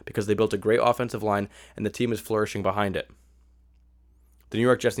Brissett because they built a great offensive line and the team is flourishing behind it. The New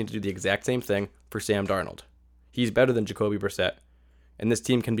York Jets need to do the exact same thing for Sam Darnold. He's better than Jacoby Brissett, and this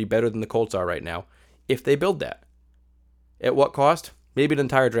team can be better than the Colts are right now if they build that. At what cost? Maybe an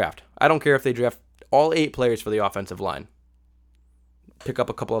entire draft. I don't care if they draft all 8 players for the offensive line. Pick up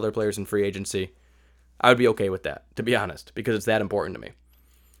a couple other players in free agency. I would be okay with that, to be honest, because it's that important to me.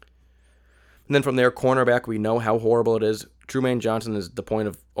 And then from there, cornerback, we know how horrible it is. Trumaine Johnson is the point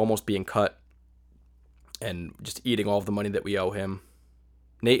of almost being cut and just eating all of the money that we owe him.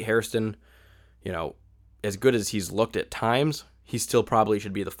 Nate Hairston, as good as he's looked at times, he still probably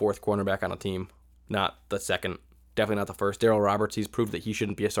should be the 4th cornerback on a team, not the 2nd. Definitely not the 1st. Darryl Roberts, he's proved that he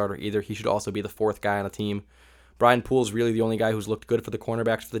shouldn't be a starter either. He should also be the 4th guy on a team. Brian Poole's really the only guy who's looked good for the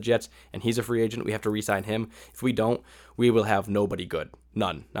cornerbacks for the Jets, and he's a free agent. We have to re-sign him. If we don't, we will have nobody good.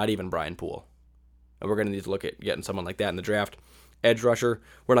 None. Not even Brian Poole. And we're going to need to look at getting someone like that in the draft. Edge rusher,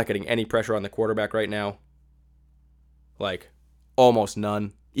 we're not getting any pressure on the quarterback right now. Almost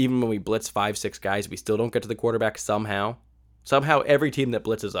none. Even when we blitz 5-6 guys, we still don't get to the quarterback somehow. Somehow every team that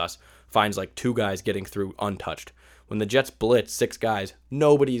blitzes us finds 2 guys getting through untouched. When the Jets blitz 6 guys,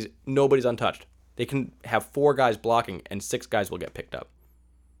 nobody's untouched. They can have 4 guys blocking and 6 guys will get picked up.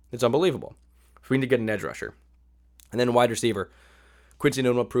 It's unbelievable. We need to get an edge rusher. And then wide receiver. Quincy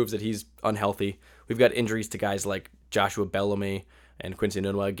Enunwa proves that he's unhealthy. We've got injuries to guys like Joshua Bellamy and Quincy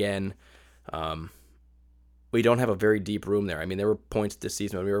Enunwa again. We don't have a very deep room there. I mean, there were points this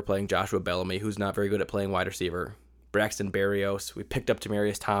season when we were playing Joshua Bellamy, who's not very good at playing wide receiver. Braxton Berrios. We picked up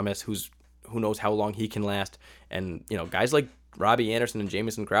Demaryius Thomas, who knows how long he can last. And, guys like Robbie Anderson and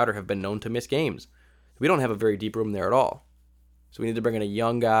Jamison Crowder have been known to miss games. We don't have a very deep room there at all. So we need to bring in a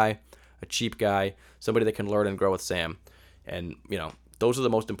young guy, a cheap guy, somebody that can learn and grow with Sam. And, those are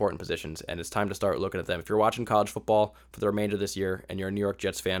the most important positions, and it's time to start looking at them. If you're watching college football for the remainder of this year and you're a New York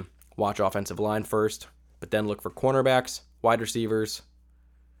Jets fan, watch offensive line first, but then look for cornerbacks, wide receivers,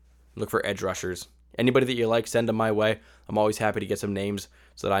 look for edge rushers. Anybody that you like, send them my way. I'm always happy to get some names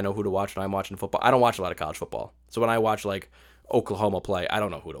so that I know who to watch when I'm watching football. I don't watch a lot of college football. So when I watch, Oklahoma play, I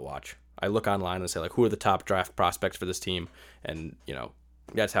don't know who to watch. I look online and say, who are the top draft prospects for this team? And,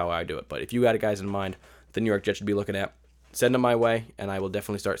 that's how I do it. But if you got guys in mind the New York Jets should be looking at, send them my way, and I will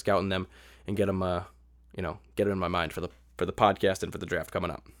definitely start scouting them and get them, get them in my mind for the podcast and for the draft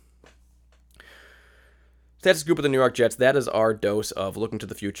coming up. That's a group of the New York Jets. That is our dose of looking to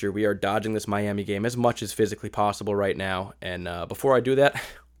the future. We are dodging this Miami game as much as physically possible right now. And before I do that,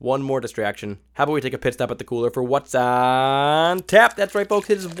 one more distraction. How about we take a pit stop at the cooler for What's on Tap? That's right, folks.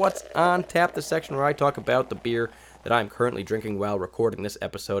 It is What's on Tap, the section where I talk about the beer that I'm currently drinking while recording this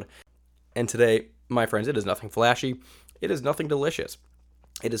episode. And today, my friends, it is nothing flashy. It is nothing delicious.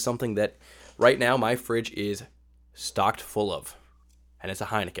 It is something that right now my fridge is stocked full of. And it's a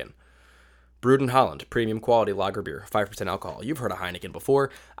Heineken. Brewed in Holland, premium quality lager beer, 5% alcohol. You've heard of Heineken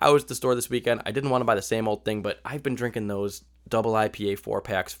before. I was at the store this weekend. I didn't want to buy the same old thing, but I've been drinking those double IPA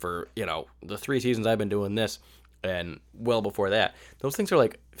 4-packs for, the 3 seasons I've been doing this, and well before that. Those things are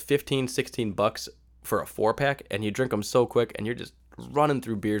like $15, $16 for a 4-pack, and you drink them so quick, and you're just running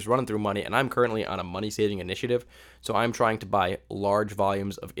through beers, running through money, and I'm currently on a money-saving initiative, so I'm trying to buy large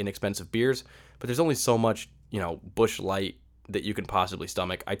volumes of inexpensive beers, but there's only so much, Busch Light that you can possibly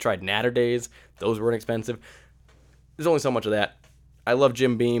stomach. I tried Natter Days. Those were inexpensive. There's only so much of that. I love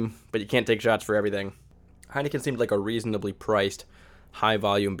Jim Beam, but you can't take shots for everything. Heineken seemed like a reasonably priced,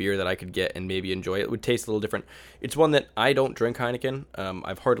 high-volume beer that I could get and maybe enjoy. It would taste a little different. It's one that I don't drink Heineken.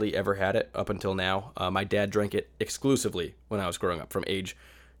 I've hardly ever had it up until now. My dad drank it exclusively when I was growing up, from age,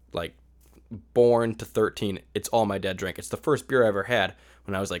 born to 13. It's all my dad drank. It's the first beer I ever had.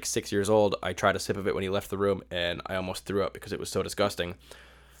 When I was 6 years old, I tried a sip of it when he left the room, and I almost threw up because it was so disgusting.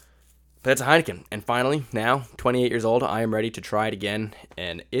 But it's a Heineken. And finally, now, 28 years old, I am ready to try it again,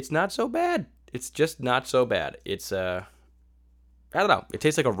 and it's not so bad. It's just not so bad. It's, I don't know. It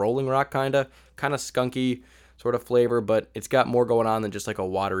tastes like a Rolling Rock kind of skunky sort of flavor, but it's got more going on than just a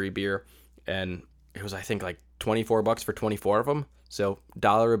watery beer. And it was, I think, $24 for 24 of them. So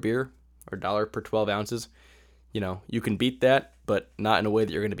 $1 a beer, or $1 per 12 ounces. You can beat that, but not in a way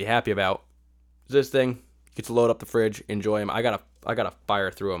that you're going to be happy about. This thing, you get to load up the fridge, enjoy them. I gotta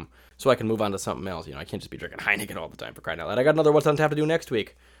fire through them so I can move on to something else. I can't just be drinking Heineken all the time, for crying out loud. I got another What's on Tap to do next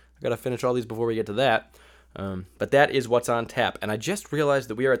week. I gotta finish all these before we get to that. But that is What's on Tap. And I just realized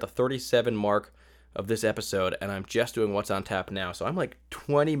that we are at the 37 mark of this episode, and I'm just doing What's on Tap now. So I'm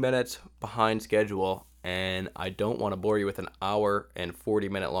 20 minutes behind schedule, and I don't want to bore you with an hour and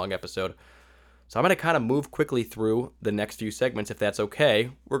 40-minute long episode. So I'm going to kind of move quickly through the next few segments, if that's okay.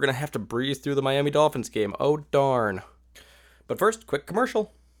 We're going to have to breeze through the Miami Dolphins game. Oh, darn. But first, quick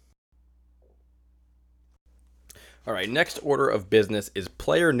commercial. All right, next order of business is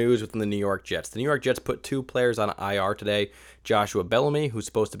player news within the New York Jets. The New York Jets put 2 players on IR today. Joshua Bellamy, who's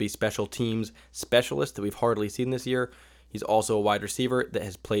supposed to be special teams specialist that we've hardly seen this year. He's also a wide receiver that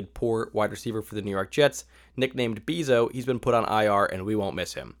has played poor wide receiver for the New York Jets. Nicknamed Bezo, he's been put on IR, and we won't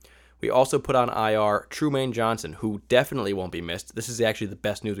miss him. We also put on IR Trumaine Johnson, who definitely won't be missed. This is actually the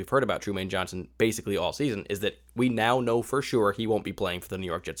best news we've heard about Trumaine Johnson basically all season, is that we now know for sure he won't be playing for the New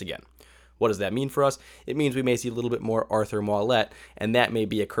York Jets again. What does that mean for us? It means we may see a little bit more Arthur Mollett, and that may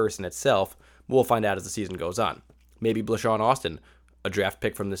be a curse in itself. We'll find out as the season goes on. Maybe Blashawn Austin, a draft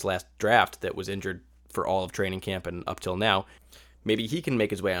pick from this last draft that was injured for all of training camp and up till now. Maybe he can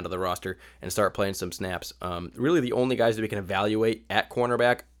make his way onto the roster and start playing some snaps. Really, the only guys that we can evaluate at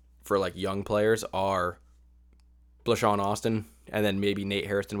cornerback for young players are Blashawn Austin and then maybe Nate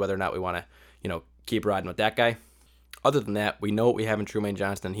Hairston, whether or not we want to, keep riding with that guy. Other than that, we know what we have in Trumaine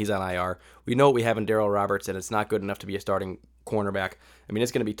Johnson. He's on IR. We know what we have in Darryl Roberts, and it's not good enough to be a starting cornerback. I mean,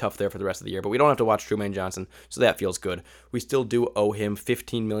 it's going to be tough there for the rest of the year, but we don't have to watch Trumaine Johnson, so that feels good. We still do owe him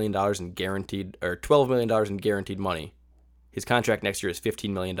 $15 million in guaranteed, or $12 million in guaranteed money. His contract next year is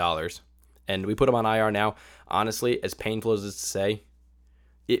 $15 million, and we put him on IR now. Honestly, as painful as it's to say,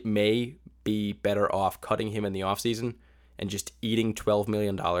 it may be better off cutting him in the offseason and just eating $12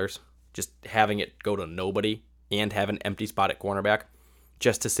 million, just having it go to nobody, and have an empty spot at cornerback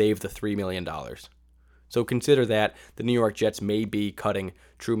just to save the $3 million. So consider that the New York Jets may be cutting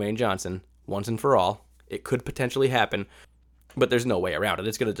Trumaine Johnson once and for all. It could potentially happen, but there's no way around it.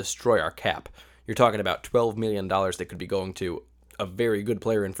 It's going to destroy our cap. You're talking about $12 million that could be going to a very good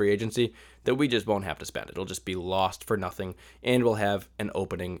player in free agency that we just won't have to spend. It'll just be lost for nothing, and we'll have an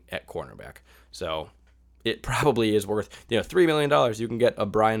opening at cornerback. So it probably is worth, $3 million. You can get a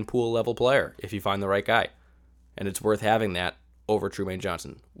Brian Poole level player if you find the right guy. And it's worth having that over Trumaine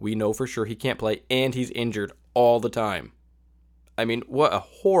Johnson. We know for sure he can't play, and he's injured all the time. I mean, what a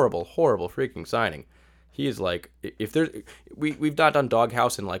horrible, horrible freaking signing. He is like, if there's, we've not done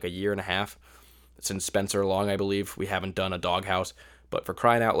Doghouse in like a year and a half. Since Spencer Long, I believe, we haven't done a Doghouse. But for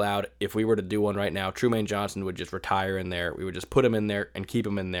crying out loud, if we were to do one right now, Trumaine Johnson would just retire in there. We would just put him in there and keep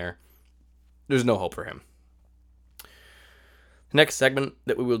him in there. There's no hope for him. The next segment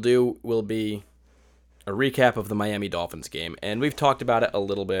that we will do will be a recap of the Miami Dolphins game. And we've talked about it a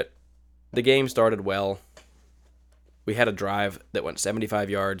little bit. The game started well. We had a drive that went 75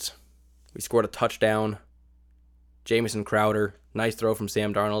 yards. We scored a touchdown. Jamison Crowder, nice throw from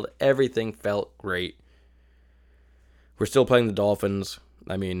Sam Darnold. Everything felt great. We're still playing the Dolphins.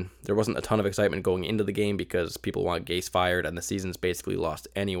 I mean, there wasn't a ton of excitement going into the game because people want Gase fired and the season's basically lost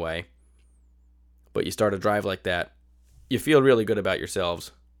anyway. But you start a drive like that, you feel really good about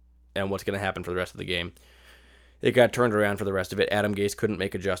yourselves and what's going to happen for the rest of the game. It got turned around for the rest of it. Adam Gase couldn't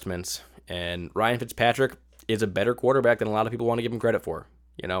make adjustments. And Ryan Fitzpatrick is a better quarterback than a lot of people want to give him credit for.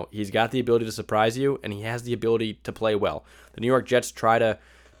 He's got the ability to surprise you, and he has the ability to play well. The New York Jets try to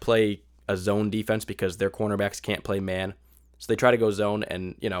play a zone defense because their cornerbacks can't play man. So they try to go zone,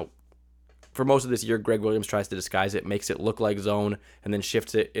 and, for most of this year, Greg Williams tries to disguise it, makes it look like zone, and then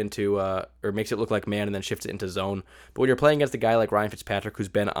shifts it into, or makes it look like man and then shifts it into zone. But when you're playing against a guy like Ryan Fitzpatrick, who's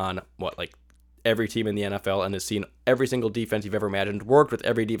been on, every team in the NFL and has seen every single defense you've ever imagined, worked with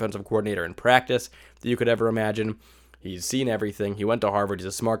every defensive coordinator in practice that you could ever imagine. He's seen everything. He went to Harvard. He's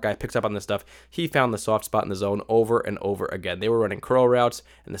a smart guy, picks up on this stuff. He found the soft spot in the zone over and over again. They were running curl routes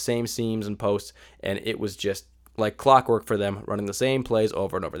and the same seams and posts, and it was just like clockwork for them, running the same plays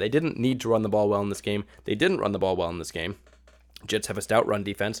over and over. They didn't need to run the ball well in this game. They didn't run the ball well in this game. Jets have a stout run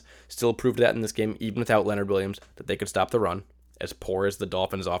defense. Still proved that in this game, even without Leonard Williams, that they could stop the run, as poor as the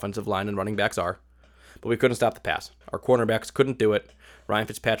Dolphins' offensive line and running backs are. But we couldn't stop the pass. Our cornerbacks couldn't do it. Ryan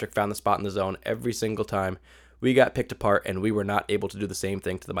Fitzpatrick found the spot in the zone every single time. We got picked apart, and we were not able to do the same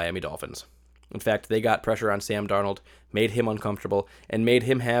thing to the Miami Dolphins. In fact, they got pressure on Sam Darnold, made him uncomfortable, and made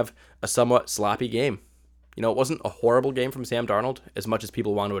him have a somewhat sloppy game. It wasn't a horrible game from Sam Darnold, as much as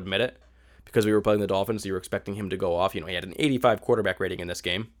people want to admit it. Because we were playing the Dolphins, you were expecting him to go off. He had an 85 quarterback rating in this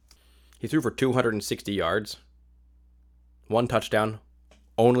game. He threw for 260 yards, 1 touchdown,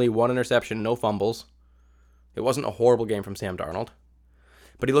 only 1 interception, no fumbles. It wasn't a horrible game from Sam Darnold.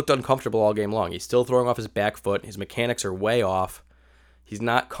 But he looked uncomfortable all game long. He's still throwing off his back foot. His mechanics are way off. He's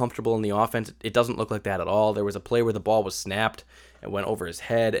not comfortable in the offense. It doesn't look like that at all. There was a play where the ball was snapped and went over his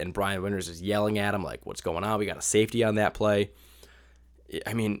head, and Brian Winters is yelling at him like, what's going on? We got a safety on that play.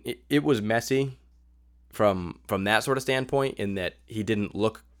 I mean, it was messy from that sort of standpoint, in that he didn't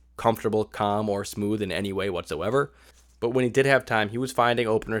look comfortable, calm, or smooth in any way whatsoever. But when he did have time, he was finding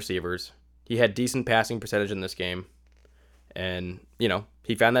open receivers. He had decent passing percentage in this game. And,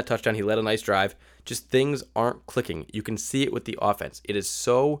 he found that touchdown. He led a nice drive. Just things aren't clicking. You can see it with the offense. It is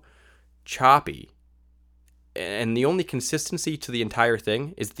so choppy. And the only consistency to the entire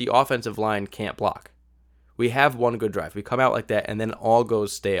thing is the offensive line can't block. We have one good drive. We come out like that, and then it all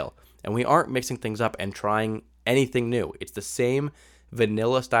goes stale. And we aren't mixing things up and trying anything new. It's the same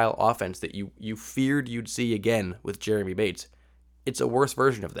vanilla-style offense that you feared you'd see again with Jeremy Bates. It's a worse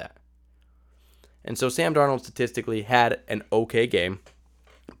version of that. And so Sam Darnold statistically had an okay game,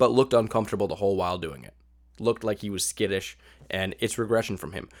 but looked uncomfortable the whole while doing it. Looked like he was skittish, and it's regression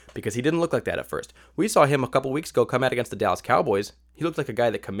from him, because he didn't look like that at first. We saw him a couple weeks ago come out against the Dallas Cowboys. He looked like a guy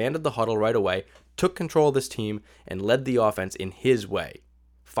that commanded the huddle right away, took control of this team, and led the offense in his way,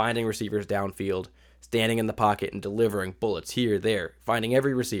 finding receivers downfield, standing in the pocket and delivering bullets here, there, finding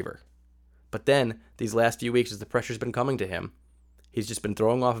every receiver. But then, these last few weeks, as the pressure's been coming to him, he's just been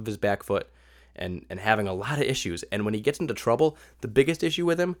throwing off of his back foot, and having a lot of issues. And when he gets into trouble, the biggest issue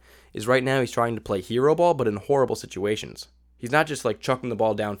with him is right now he's trying to play hero ball, but in horrible situations. He's not just like chucking the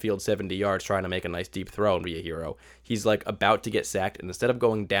ball downfield 70 yards trying to make a nice deep throw and be a hero. He's like about to get sacked, and instead of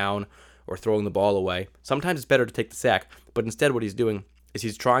going down or throwing the ball away, sometimes it's better to take the sack, but instead what he's doing is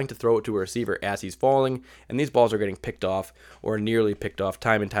he's trying to throw it to a receiver as he's falling, and these balls are getting picked off or nearly picked off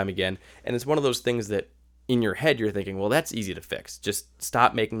time and time again. And it's one of those things that in your head you're thinking, well, that's easy to fix. Just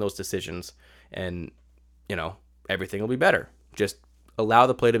stop making those decisions, and, everything will be better. Just allow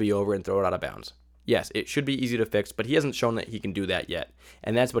the play to be over and throw it out of bounds. Yes, it should be easy to fix, but he hasn't shown that he can do that yet.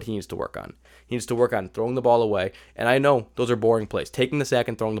 And that's what he needs to work on. He needs to work on throwing the ball away. And I know those are boring plays. Taking the sack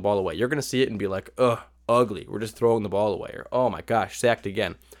and throwing the ball away. You're going to see it and be like, ugh, ugly. We're just throwing the ball away. Or, oh my gosh, sacked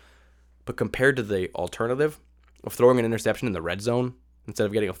again. But compared to the alternative of throwing an interception in the red zone instead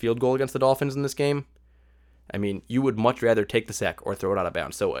of getting a field goal against the Dolphins in this game, I mean, you would much rather take the sack or throw it out of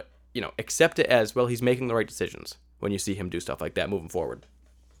bounds. So, accept it as, well, he's making the right decisions when you see him do stuff like that moving forward.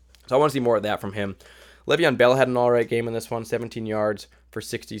 So I want to see more of that from him. Le'Veon Bell had an all right game in this one, 17 yards for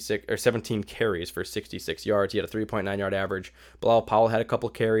 66, or 17 carries for 66 yards. He had a 3.9 yard average. Bilal Powell had a couple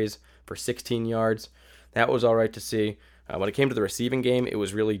carries for 16 yards. That was all right to see. When it came to the receiving game, it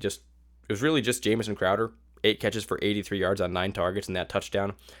was really just Jamison Crowder, 8 catches for 83 yards on 9 targets and that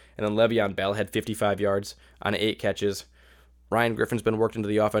touchdown. And then Le'Veon Bell had 55 yards on 8 catches. Ryan Griffin's been worked into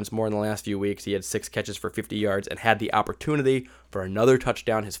the offense more in the last few weeks. He had 6 catches for 50 yards and had the opportunity for another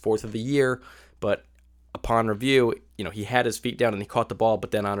touchdown, his 4th of the year. But upon review, he had his feet down and he caught the ball,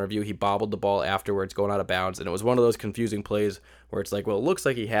 but then on review, he bobbled the ball afterwards, going out of bounds. And it was one of those confusing plays where it's like, well, it looks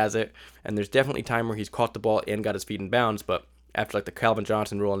like he has it. And there's definitely time where he's caught the ball and got his feet in bounds. But after like the Calvin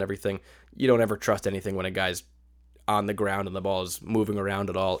Johnson rule and everything, you don't ever trust anything when a guy's on the ground and the ball is moving around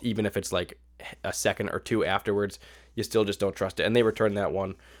at all. Even if it's like a second or two afterwards, you still just don't trust it. And they returned that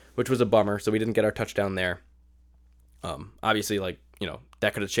one, which was a bummer. So we didn't get our touchdown there. Obviously,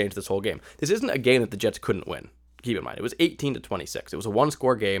 that could have changed this whole game. This isn't a game that the Jets couldn't win. Keep in mind, it was 18-26. It was a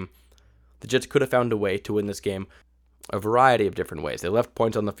one-score game. The Jets could have found a way to win this game a variety of different ways. They left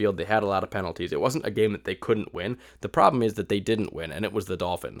points on the field. They had a lot of penalties. It wasn't a game that they couldn't win. The problem is that they didn't win, and it was the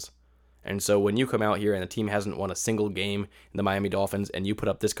Dolphins. And so when you come out here and the team hasn't won a single game in the Miami Dolphins and you put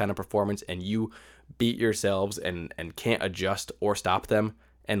up this kind of performance and you beat yourselves and can't adjust or stop them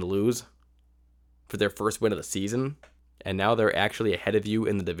and lose for their first win of the season, and now they're actually ahead of you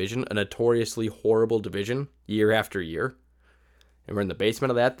in the division, a notoriously horrible division year after year, and we're in the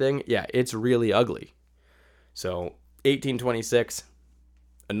basement of that thing, yeah, it's really ugly. So 18-26,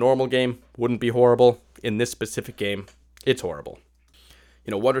 a normal game wouldn't be horrible. In this specific game, it's horrible.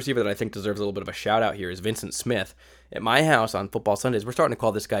 One receiver that I think deserves a little bit of a shout out here is Vincent Smith. At my house on Football Sundays, we're starting to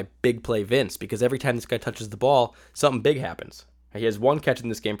call this guy Big Play Vince because every time this guy touches the ball, something big happens. He has 1 catch in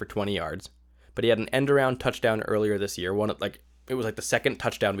this game for 20 yards, but he had an end-around touchdown earlier this year. It was like the second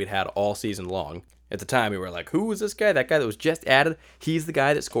touchdown we'd had all season long. At the time, we were like, who is this guy? That guy that was just added? He's the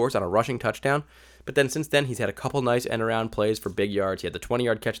guy that scores on a rushing touchdown. But then since then, he's had a couple nice end-around plays for big yards. He had the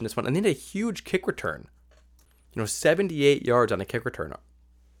 20-yard catch in this one, and then a huge kick return. 78 yards on a kick return.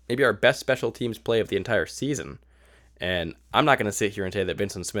 Maybe our best special teams play of the entire season. And I'm not going to sit here and say that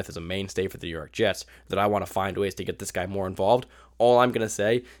Vincent Smith is a mainstay for the New York Jets, that I want to find ways to get this guy more involved. All I'm going to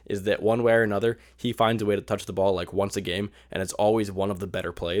say is that one way or another, he finds a way to touch the ball like once a game, and it's always one of the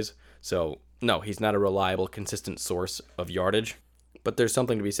better plays. So, no, he's not a reliable, consistent source of yardage. But there's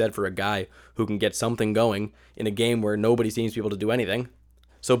something to be said for a guy who can get something going in a game where nobody seems to be able to do anything.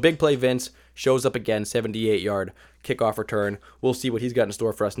 So Big Play Vince shows up again, 78-yard kickoff return. We'll see what he's got in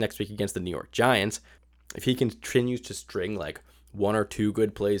store for us next week against the New York Giants. If he continues to string like 1 or 2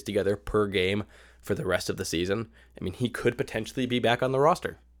 good plays together per game for the rest of the season, I mean, he could potentially be back on the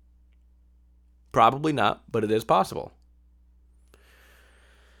roster. Probably not, but it is possible.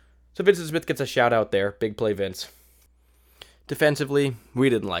 So Vincent Smith gets a shout out there. Big Play Vince. Defensively, we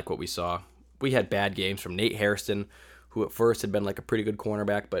didn't like what we saw. We had bad games from Nate Hairston, who at first had been like a pretty good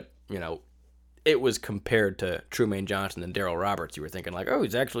cornerback, but, it was compared to Trumaine Johnson and Darryl Roberts. You were thinking like, oh,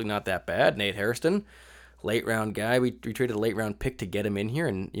 he's actually not that bad, Nate Hairston. Late round guy. We traded a late round pick to get him in here,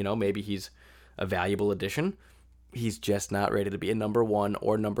 and, maybe he's a valuable addition. He's just not ready to be a number 1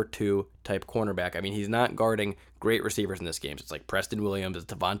 or number 2 type cornerback. I mean, he's not guarding great receivers in this game. So it's like Preston Williams,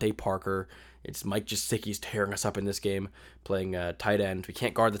 it's Devontae Parker, it's Mike Gesicki's tearing us up in this game, playing tight end. We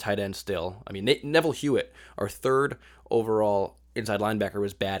can't guard the tight end still. I mean, Neville Hewitt, our 3rd overall inside linebacker,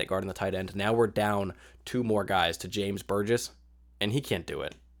 was bad at guarding the tight end. Now we're down 2 more guys to James Burgess, and he can't do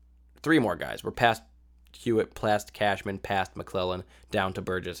it. 3 more guys. We're past Hewitt, past Cashman, past McClellan, down to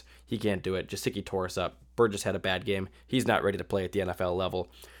Burgess. He can't do it. Gesicki tore us up. Burgess had a bad game. He's not ready to play at the NFL level.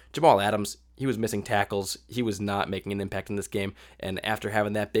 Jamal Adams, he was missing tackles. He was not making an impact in this game. And after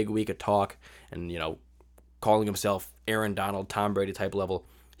having that big week of talk and, calling himself Aaron Donald, Tom Brady type level,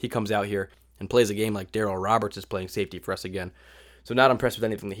 he comes out here and plays a game like Darryl Roberts is playing safety for us again. So not impressed with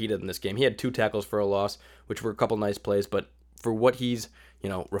anything that he did in this game. He had 2 tackles for a loss, which were a couple nice plays, but for what he's,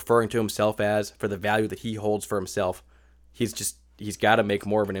 referring to himself as, for the value that he holds for himself, he's got to make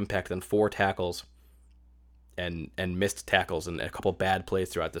more of an impact than 4 tackles and missed tackles and a couple bad plays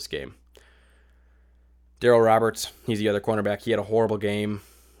throughout this game. Darryl Roberts, he's the other cornerback. He had a horrible game.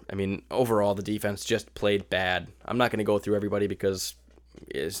 I mean, overall, the defense just played bad. I'm not going to go through everybody because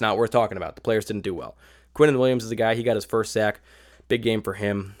it's not worth talking about. The players didn't do well. Quinnen Williams is the guy. He got his first sack. Big game for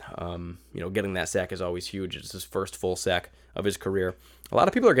him. Getting that sack is always huge. It's his first full sack of his career. A lot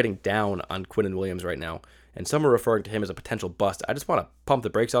of people are getting down on Quinnen Williams right now, and some are referring to him as a potential bust. I just want to pump the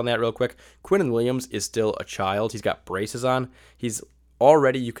brakes on that real quick. Quinnen Williams is still a child. He's got braces on. He's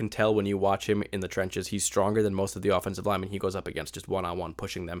already, you can tell when you watch him in the trenches, he's stronger than most of the offensive linemen he goes up against, just one-on-one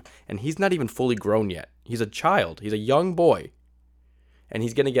pushing them. And he's not even fully grown yet. He's a child. He's a young boy. And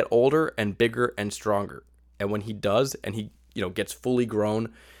he's going to get older and bigger and stronger. And when he does, and he gets fully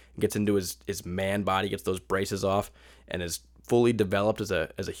grown, gets into his man body, gets those braces off, and is fully developed as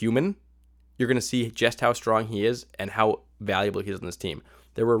a human, you're going to see just how strong he is and how valuable he is on this team.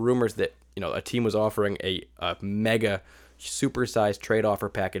 There were rumors that a team was offering a mega supersized trade offer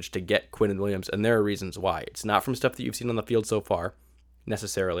package to get Quinnen Williams, and there are reasons why. It's not from stuff that you've seen on the field so far,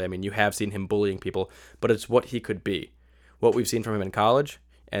 necessarily. I mean, you have seen him bullying people, but it's what he could be. What we've seen from him in college,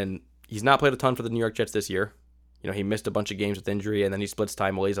 and he's not played a ton for the New York Jets this year. He missed a bunch of games with injury, and then he splits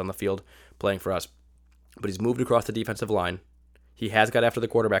time while he's on the field playing for us. But he's moved across the defensive line. He has got after the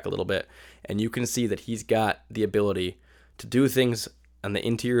quarterback a little bit, and you can see that he's got the ability to do things on the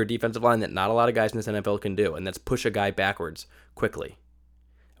interior defensive line that not a lot of guys in this NFL can do, and that's push a guy backwards quickly.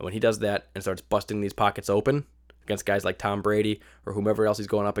 And when he does that and starts busting these pockets open against guys like Tom Brady or whomever else he's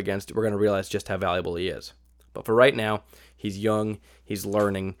going up against, we're going to realize just how valuable he is. But for right now, he's young, he's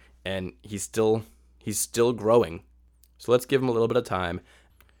learning, and he's still growing. So let's give him a little bit of time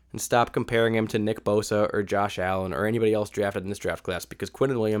and stop comparing him to Nick Bosa or Josh Allen or anybody else drafted in this draft class, because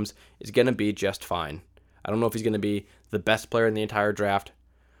Quinnen Williams is going to be just fine. I don't know if he's going to be the best player in the entire draft,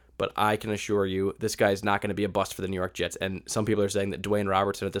 but I can assure you this guy is not going to be a bust for the New York Jets. And some people are saying that Dwayne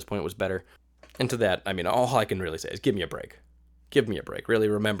Robertson at this point was better. And to that, I mean, all I can really say is give me a break. Give me a break. Really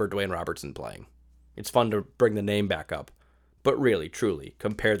remember Dwayne Robertson playing. It's fun to bring the name back up. But really, truly,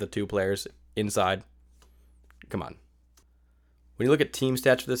 compare the two players inside. Come on. When you look at team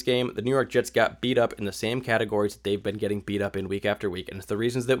stats for this game, the New York Jets got beat up in the same categories that they've been getting beat up in week after week. And it's the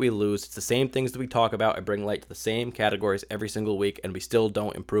reasons that we lose. It's the same things that we talk about and bring light to the same categories every single week, and we still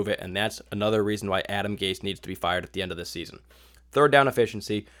don't improve it. And that's another reason why Adam Gase needs to be fired at the end of this season. Third down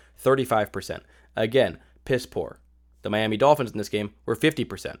efficiency, 35%. Again, piss poor. The Miami Dolphins in this game were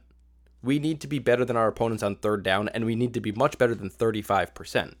 50%. We need to be better than our opponents on third down, and we need to be much better than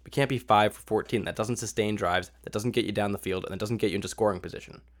 35%. We can't be 5 for 14. That doesn't sustain drives. That doesn't get you down the field, and that doesn't get you into scoring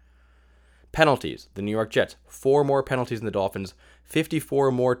position. Penalties. The New York Jets, 4 more penalties than the Dolphins,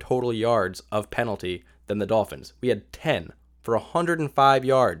 54 more total yards of penalty than the Dolphins. We had 10 for 105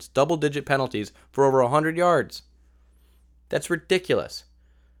 yards. Double-digit penalties for over 100 yards. That's ridiculous.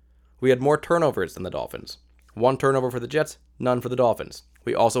 We had more turnovers than the Dolphins. 1 turnover for the Jets, none for the Dolphins.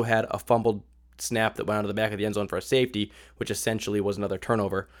 We also had a fumbled snap that went out of the back of the end zone for a safety, which essentially was another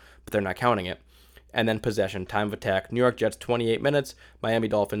turnover, but they're not counting it. And then possession, time of attack, New York Jets 28 minutes, Miami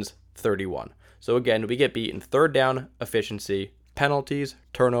Dolphins 31. So again, we get beat in third down efficiency, penalties,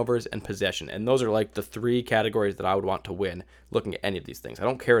 turnovers, and possession. And those are like the 3 categories that I would want to win looking at any of these things. I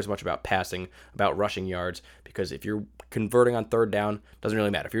don't care as much about passing, about rushing yards, because if you're converting on third down, it doesn't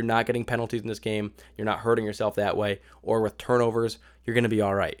really matter. If you're not getting penalties in this game, you're not hurting yourself that way, or with turnovers, you're going to be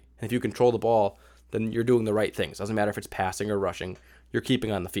all right. And if you control the ball, then you're doing the right things. Doesn't matter if it's passing or rushing, you're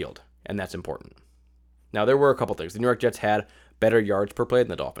keeping on the field, and that's important. Now, there were a couple things. The New York Jets had better yards per play than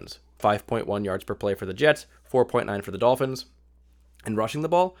the Dolphins. 5.1 yards per play for the Jets, 4.9 for the Dolphins. And rushing the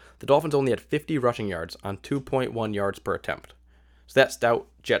ball, the Dolphins only had 50 rushing yards on 2.1 yards per attempt. So that stout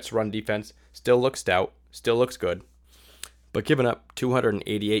Jets run defense still looks stout, still looks good. But giving up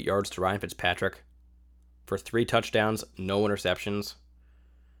 288 yards to Ryan Fitzpatrick for 3 touchdowns, no interceptions,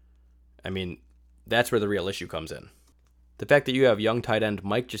 I mean, that's where the real issue comes in. The fact that you have young tight end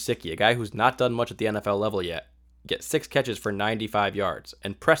Mike Gesicki, a guy who's not done much at the NFL level yet, get 6 catches for 95 yards,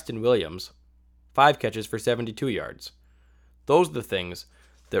 and Preston Williams, 5 catches for 72 yards. Those are the things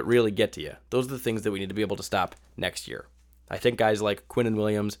that really get to you. Those are the things that we need to be able to stop next year. I think guys like Quinnen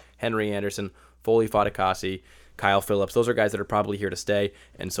Williams, Henry Anderson, Foley Fatukasi, Kyle Phillips, those are guys that are probably here to stay,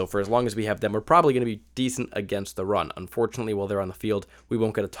 and so for as long as we have them, we're probably going to be decent against the run. Unfortunately, while they're on the field, we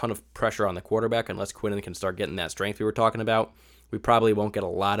won't get a ton of pressure on the quarterback unless Quinnen can start getting that strength we were talking about. We probably won't get a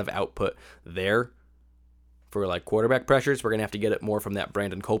lot of output there for like quarterback pressures. We're going to have to get it more from that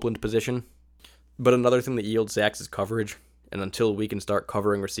Brandon Copeland position. But another thing that yields sacks is coverage, and until we can start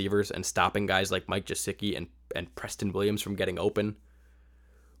covering receivers and stopping guys like Mike Gesicki and Preston Williams from getting open,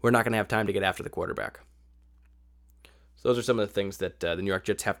 we're not going to have time to get after the quarterback. So those are some of the things that the New York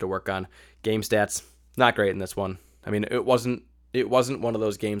Jets have to work on. Game stats, not great in this one. I mean, it wasn't one of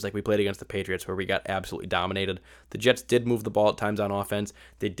those games like we played against the Patriots where we got absolutely dominated. The Jets did move the ball at times on offense.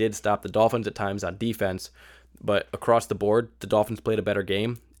 They did stop the Dolphins at times on defense. But across the board, the Dolphins played a better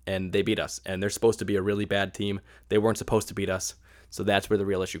game, and they beat us. And they're supposed to be a really bad team. They weren't supposed to beat us, so that's where the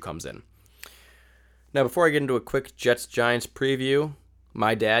real issue comes in. Now, before I get into a quick Jets-Giants preview,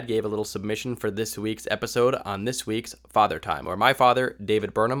 my dad gave a little submission for this week's episode on this week's Father Time, where my father,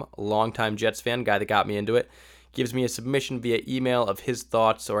 David Burnham, longtime Jets fan, guy that got me into it, gives me a submission via email of his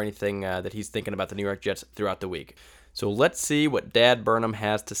thoughts or anything that he's thinking about the New York Jets throughout the week. So let's see what Dad Burnham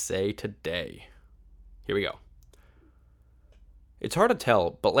has to say today. Here we go. It's hard to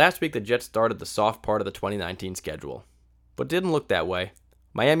tell, but last week the Jets started the soft part of the 2019 schedule. But it didn't look that way.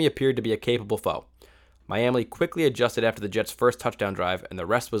 Miami appeared to be a capable foe. Miami quickly adjusted after the Jets' first touchdown drive, and the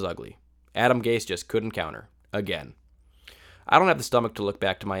rest was ugly. Adam Gase just couldn't counter. Again. I don't have the stomach to look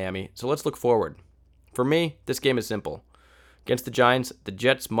back to Miami, so let's look forward. For me, this game is simple. Against the Giants, the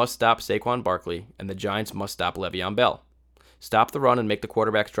Jets must stop Saquon Barkley, and the Giants must stop Le'Veon Bell. Stop the run and make the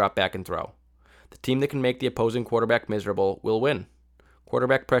quarterbacks drop back and throw. The team that can make the opposing quarterback miserable will win.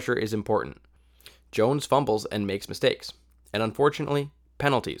 Quarterback pressure is important. Jones fumbles and makes mistakes. And unfortunately,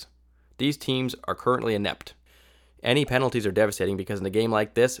 penalties. These teams are currently inept. Any penalties are devastating because in a game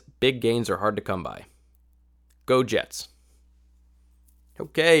like this, big gains are hard to come by. Go Jets.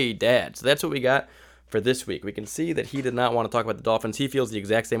 Okay, Dad. So that's what we got for this week. We can see that he did not want to talk about the Dolphins. He feels the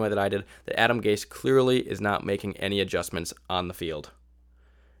exact same way that I did, that Adam Gase clearly is not making any adjustments on the field.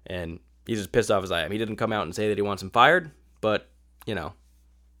 And he's as pissed off as I am. He didn't come out and say that he wants him fired, but,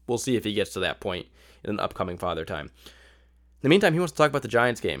 we'll see if he gets to that point in an upcoming Father Time. In the meantime, he wants to talk about the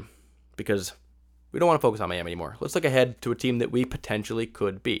Giants game, because we don't want to focus on Miami anymore. Let's look ahead to a team that we potentially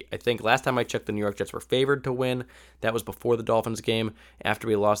could beat. I think last time I checked, the New York Jets were favored to win. That was before the Dolphins game. After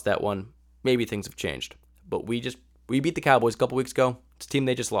we lost that one, maybe things have changed. But we beat the Cowboys a couple weeks ago. It's a team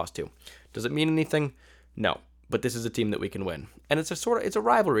they just lost to. Does it mean anything? No. But this is a team that we can win. And it's a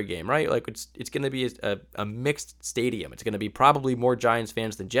rivalry game, right? Like it's going to be a mixed stadium. It's going to be probably more Giants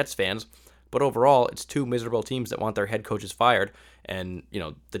fans than Jets fans. But overall, it's two miserable teams that want their head coaches fired. And,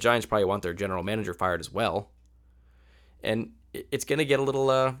 the Giants probably want their general manager fired as well. And it's going to get a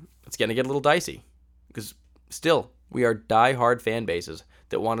little dicey. Because still, we are die-hard fan bases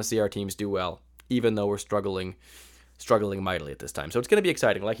that want to see our teams do well, even though we're struggling mightily at this time. So it's going to be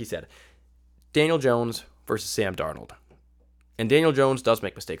exciting, like he said. Daniel Jones versus Sam Darnold. And Daniel Jones does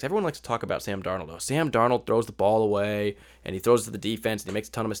make mistakes. Everyone likes to talk about Sam Darnold. Oh, Sam Darnold throws the ball away, and he throws to the defense, and he makes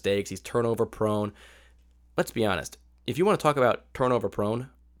a ton of mistakes. He's turnover prone. Let's be honest. If you want to talk about turnover prone,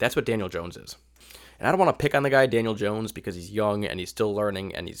 that's what Daniel Jones is. And I don't want to pick on the guy Daniel Jones because he's young and he's still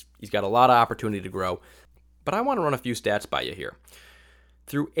learning and he's got a lot of opportunity to grow. But I want to run a few stats by you here.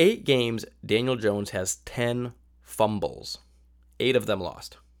 Through 8 games, Daniel Jones has 10 fumbles. 8 of them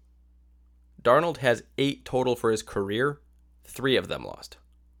lost. Darnold has 8 total for his career. 3 of them lost.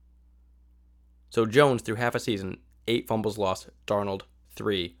 So Jones, through half a season, 8 fumbles lost. Darnold,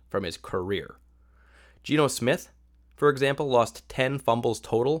 3 from his career. Geno Smith, for example, lost 10 fumbles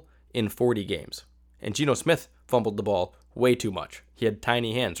total in 40 games. And Geno Smith fumbled the ball way too much. He had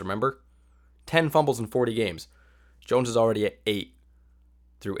tiny hands, remember? 10 fumbles in 40 games. Jones is already at 8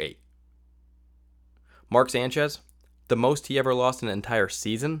 through 8. Mark Sanchez, the most he ever lost in an entire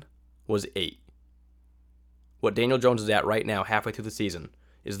season was 8. What Daniel Jones is at right now, halfway through the season,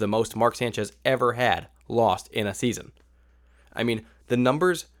 is the most Mark Sanchez ever had lost in a season. I mean, the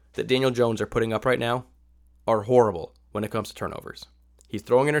numbers that Daniel Jones are putting up right now are horrible when it comes to turnovers. He's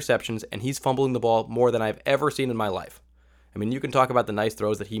throwing interceptions, and he's fumbling the ball more than I've ever seen in my life. I mean, you can talk about the nice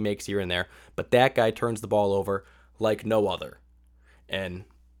throws that he makes here and there, but that guy turns the ball over like no other. And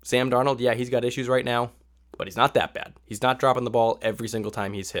Sam Darnold, yeah, he's got issues right now, but he's not that bad. He's not dropping the ball every single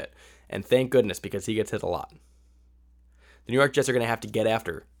time he's hit. And thank goodness, because he gets hit a lot. The New York Jets are going to have to get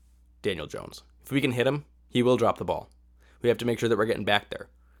after Daniel Jones. If we can hit him, he will drop the ball. We have to make sure that we're getting back there,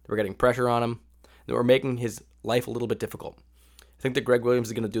 that we're getting pressure on him, that we're making his life a little bit difficult. I think that Greg Williams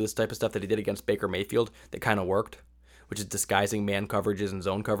is going to do this type of stuff that he did against Baker Mayfield that kind of worked, which is disguising man coverages and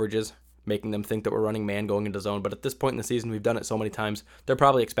zone coverages, making them think that we're running man going into zone. But at this point in the season, we've done it so many times, they're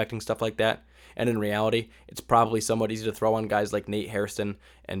probably expecting stuff like that. And in reality, it's probably somewhat easy to throw on guys like Nate Hairston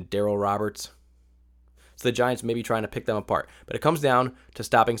and Darryl Roberts. So the Giants may be trying to pick them apart. But it comes down to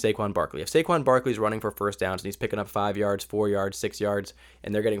stopping Saquon Barkley. If Saquon Barkley's running for first downs and he's picking up 5 yards, 4 yards, 6 yards,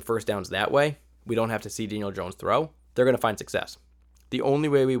 and they're getting first downs that way, we don't have to see Daniel Jones throw. They're going to find success. The only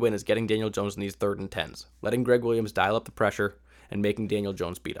way we win is getting Daniel Jones in these 3rd and 10s, letting Greg Williams dial up the pressure, and making Daniel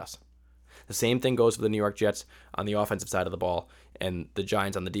Jones beat us. The same thing goes for the New York Jets on the offensive side of the ball and the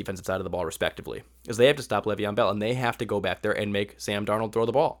Giants on the defensive side of the ball, respectively, is they have to stop Le'Veon Bell, and they have to go back there and make Sam Darnold throw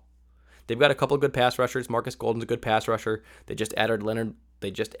the ball. They've got a couple of good pass rushers. Marcus Golden's a good pass rusher. They just added Leonard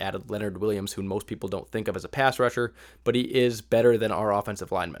they just added Leonard Williams, who most people don't think of as a pass rusher, but he is better than our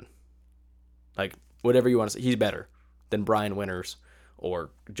offensive lineman. Like, whatever you want to say, he's better than Brian Winters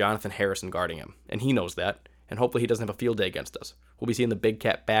or Jonathan Harrison guarding him. And he knows that. And hopefully he doesn't have a field day against us. We'll be seeing the big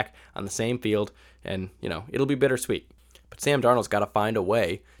cat back on the same field, and, it'll be bittersweet. But Sam Darnold's got to find a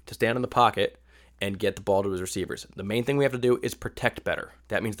way to stand in the pocket and get the ball to his receivers. The main thing we have to do is protect better.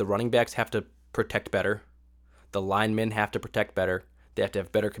 That means the running backs have to protect better. The linemen have to protect better. They have to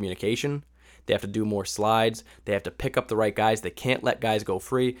have better communication. They have to do more slides. They have to pick up the right guys. They can't let guys go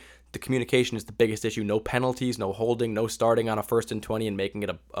free. The communication is the biggest issue. No penalties, no holding, no starting on a 1st and 20 and making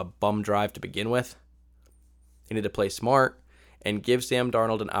it a bum drive to begin with. They need to play smart and give Sam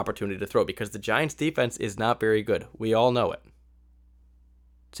Darnold an opportunity to throw, because the Giants' defense is not very good. We all know it.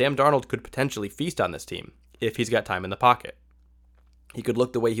 Sam Darnold could potentially feast on this team if he's got time in the pocket. He could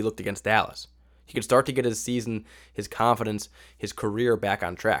look the way he looked against Dallas. He could start to get his season, his confidence, his career back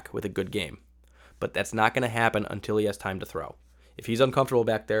on track with a good game. But that's not going to happen until he has time to throw. If he's uncomfortable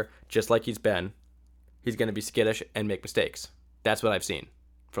back there, just like he's been, he's going to be skittish and make mistakes. That's what I've seen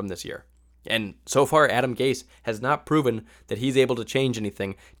from this year. And so far, Adam Gase has not proven that he's able to change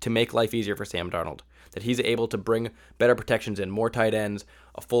anything to make life easier for Sam Darnold. That he's able to bring better protections in, more tight ends,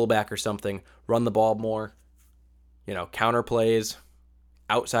 a fullback or something, run the ball more, counter plays,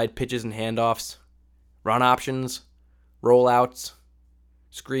 outside pitches and handoffs, run options, rollouts,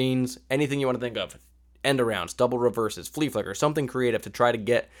 screens, anything you want to think of. End arounds, double reverses, flea flicker, something creative to try to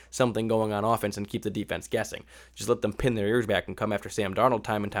get something going on offense and keep the defense guessing. Just let them pin their ears back and come after Sam Darnold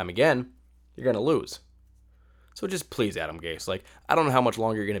time and time again. You're going to lose. So just please, Adam Gase. I don't know how much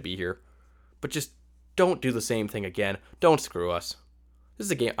longer you're going to be here, but just don't do the same thing again. Don't screw us. This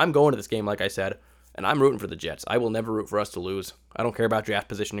is a game. I'm going to this game, like I said, and I'm rooting for the Jets. I will never root for us to lose. I don't care about draft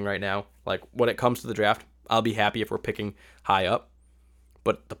positioning right now. When it comes to the draft, I'll be happy if we're picking high up,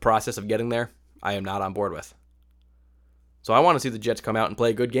 but the process of getting there, I am not on board with. So I want to see the Jets come out and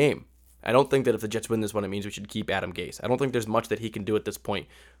play a good game. I don't think that if the Jets win this one, it means we should keep Adam Gase. I don't think there's much that he can do at this point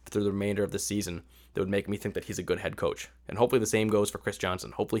through the remainder of the season that would make me think that he's a good head coach. And hopefully the same goes for Chris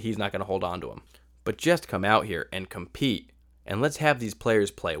Johnson. Hopefully he's not going to hold on to him. But just come out here and compete. And let's have these players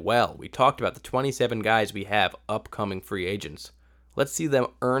play well. We talked about the 27 guys we have upcoming free agents. Let's see them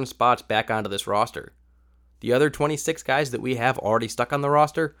earn spots back onto this roster. The other 26 guys that we have already stuck on the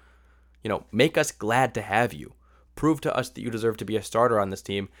roster, make us glad to have you. Prove to us that you deserve to be a starter on this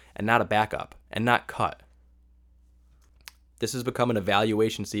team and not a backup and not cut. This has become an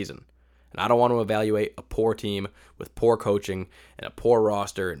evaluation season. And I don't want to evaluate a poor team with poor coaching and a poor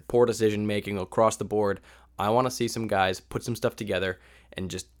roster and poor decision making across the board. I want to see some guys put some stuff together and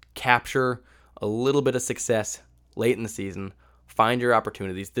just capture a little bit of success late in the season. Find your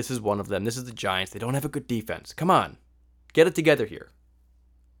opportunities. This is one of them. This is the Giants. They don't have a good defense. Come on. Get it together here.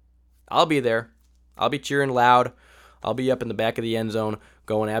 I'll be there. I'll be cheering loud. I'll be up in the back of the end zone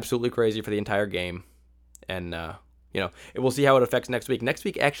going absolutely crazy for the entire game. And, we'll see how it affects next week. Next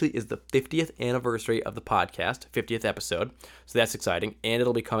week actually is the 50th anniversary of the podcast, 50th episode. So that's exciting. And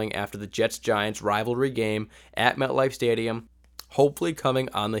it'll be coming after the Jets-Giants rivalry game at MetLife Stadium, hopefully coming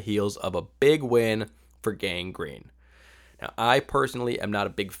on the heels of a big win for Gang Green. Now, I personally am not a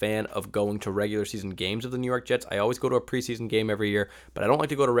big fan of going to regular season games of the New York Jets. I always go to a preseason game every year, but I don't like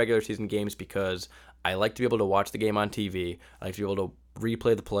to go to regular season games because I like to be able to watch the game on TV. I like to be able to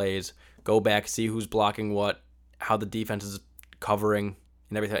replay the plays, go back, see who's blocking what, how the defense is covering,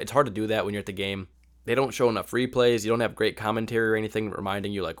 and everything. It's hard to do that when you're at the game. They don't show enough replays. You don't have great commentary or anything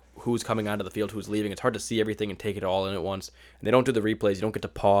reminding you who's coming onto the field, who's leaving. It's hard to see everything and take it all in at once. And they don't do the replays. You don't get to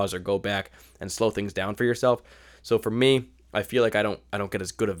pause or go back and slow things down for yourself. So for me, I feel like I don't get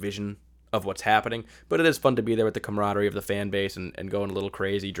as good a vision of what's happening, but it is fun to be there with the camaraderie of the fan base and going a little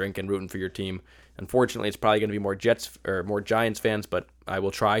crazy, drinking, rooting for your team. Unfortunately, it's probably going to be more Jets or more Giants fans, but I will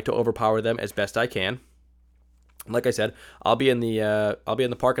try to overpower them as best I can. Like I said, I'll be in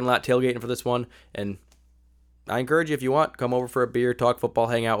the parking lot tailgating for this one, and I encourage you, if you want, come over for a beer, talk football,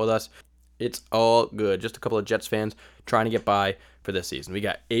 hang out with us. It's all good. Just a couple of Jets fans trying to get by for this season. We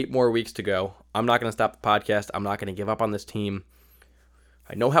got 8 more weeks to go. I'm not going to stop the podcast. I'm not going to give up on this team.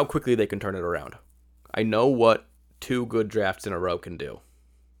 I know how quickly they can turn it around. I know what 2 good drafts in a row can do.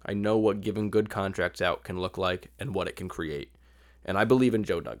 I know what giving good contracts out can look like and what it can create. And I believe in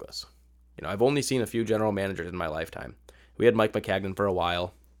Joe Douglas. I've only seen a few general managers in my lifetime. We had Mike Maccagnan for a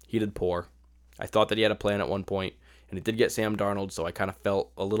while. He did poor. I thought that he had a plan at one point, and he did get Sam Darnold, so I kind of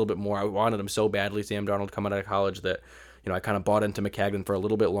felt a little bit more. I wanted him so badly, Sam Darnold, coming out of college, that I kind of bought into Maccagnan for a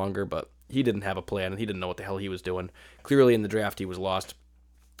little bit longer, but he didn't have a plan, and he didn't know what the hell he was doing. Clearly in the draft, he was lost.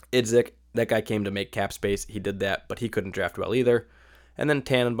 Idzik, that guy came to make cap space. He did that, but he couldn't draft well either. And then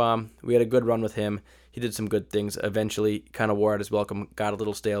Tannenbaum, we had a good run with him. He did some good things. Eventually, kind of wore out his welcome, got a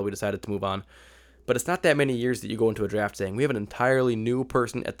little stale. We decided to move on. But it's not that many years that you go into a draft saying, we have an entirely new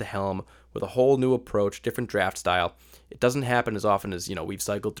person at the helm with a whole new approach, different draft style. It doesn't happen as often as, we've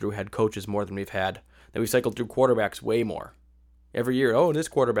cycled through head coaches more than we've had. Then we've cycled through quarterbacks way more. Every year, this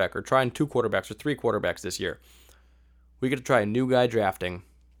quarterback, or trying 2 quarterbacks or 3 quarterbacks this year. We get to try a new guy drafting,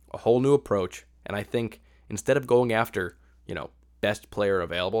 a whole new approach, and I think instead of going after, best player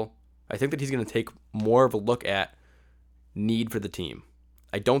available, I think that he's going to take more of a look at need for the team.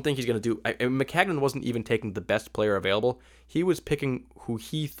 I don't think he's going to do... Maccagnan wasn't even taking the best player available. He was picking who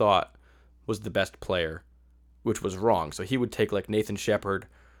he thought was the best player, which was wrong. So he would take like Nathan Shepard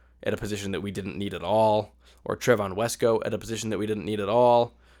at a position that we didn't need at all, or Trevon Wesco at a position that we didn't need at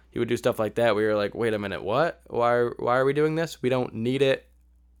all. He would do stuff like that. We were like, wait a minute, what? Why are we doing this? We don't need it,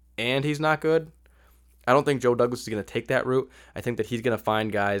 and he's not good? I don't think Joe Douglas is going to take that route. I think that he's going to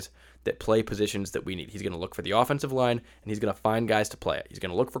find guys that play positions that we need. He's going to look for the offensive line, and he's going to find guys to play it. He's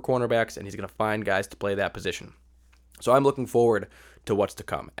going to look for cornerbacks, and he's going to find guys to play that position. So I'm looking forward to what's to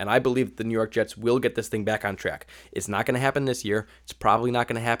come, and I believe the New York Jets will get this thing back on track. It's not going to happen this year. It's probably not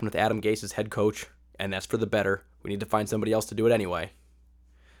going to happen with Adam Gase as head coach, and that's for the better. We need to find somebody else to do it anyway.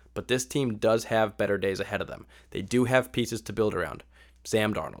 But this team does have better days ahead of them. They do have pieces to build around.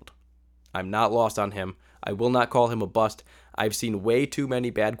 Sam Darnold. I'm not lost on him. I will not call him a bust. I've seen way too many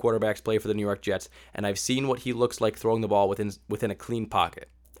bad quarterbacks play for the New York Jets, and I've seen what he looks like throwing the ball within a clean pocket.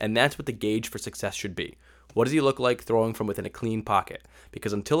 And that's what the gauge for success should be. What does he look like throwing from within a clean pocket?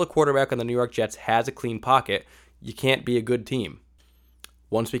 Because until a quarterback on the New York Jets has a clean pocket, you can't be a good team.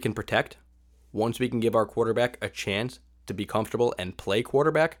 Once we can protect, once we can give our quarterback a chance to be comfortable and play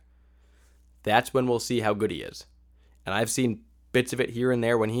quarterback, that's when we'll see how good he is. And I've seen bits of it here and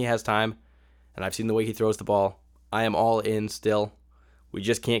there when he has time, and I've seen the way he throws the ball. I am all in still. We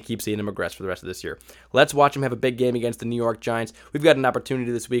just can't keep seeing him regress for the rest of this year. Let's watch him have a big game against the New York Giants. We've got an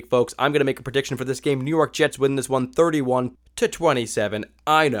opportunity this week, folks. I'm going to make a prediction for this game. New York Jets win this one 31-27.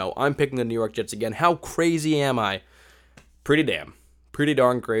 I know, I'm picking the New York Jets again. How crazy am I? Pretty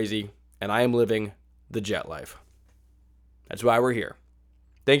darn crazy, and I am living the Jet life. That's why we're here.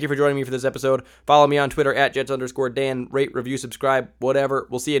 Thank you for joining me for this episode. Follow me on Twitter at Jets_Dan. Rate, review, subscribe, whatever.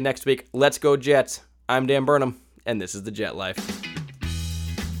 We'll see you next week. Let's go Jets. I'm Dan Burnham, and this is the Jet Life.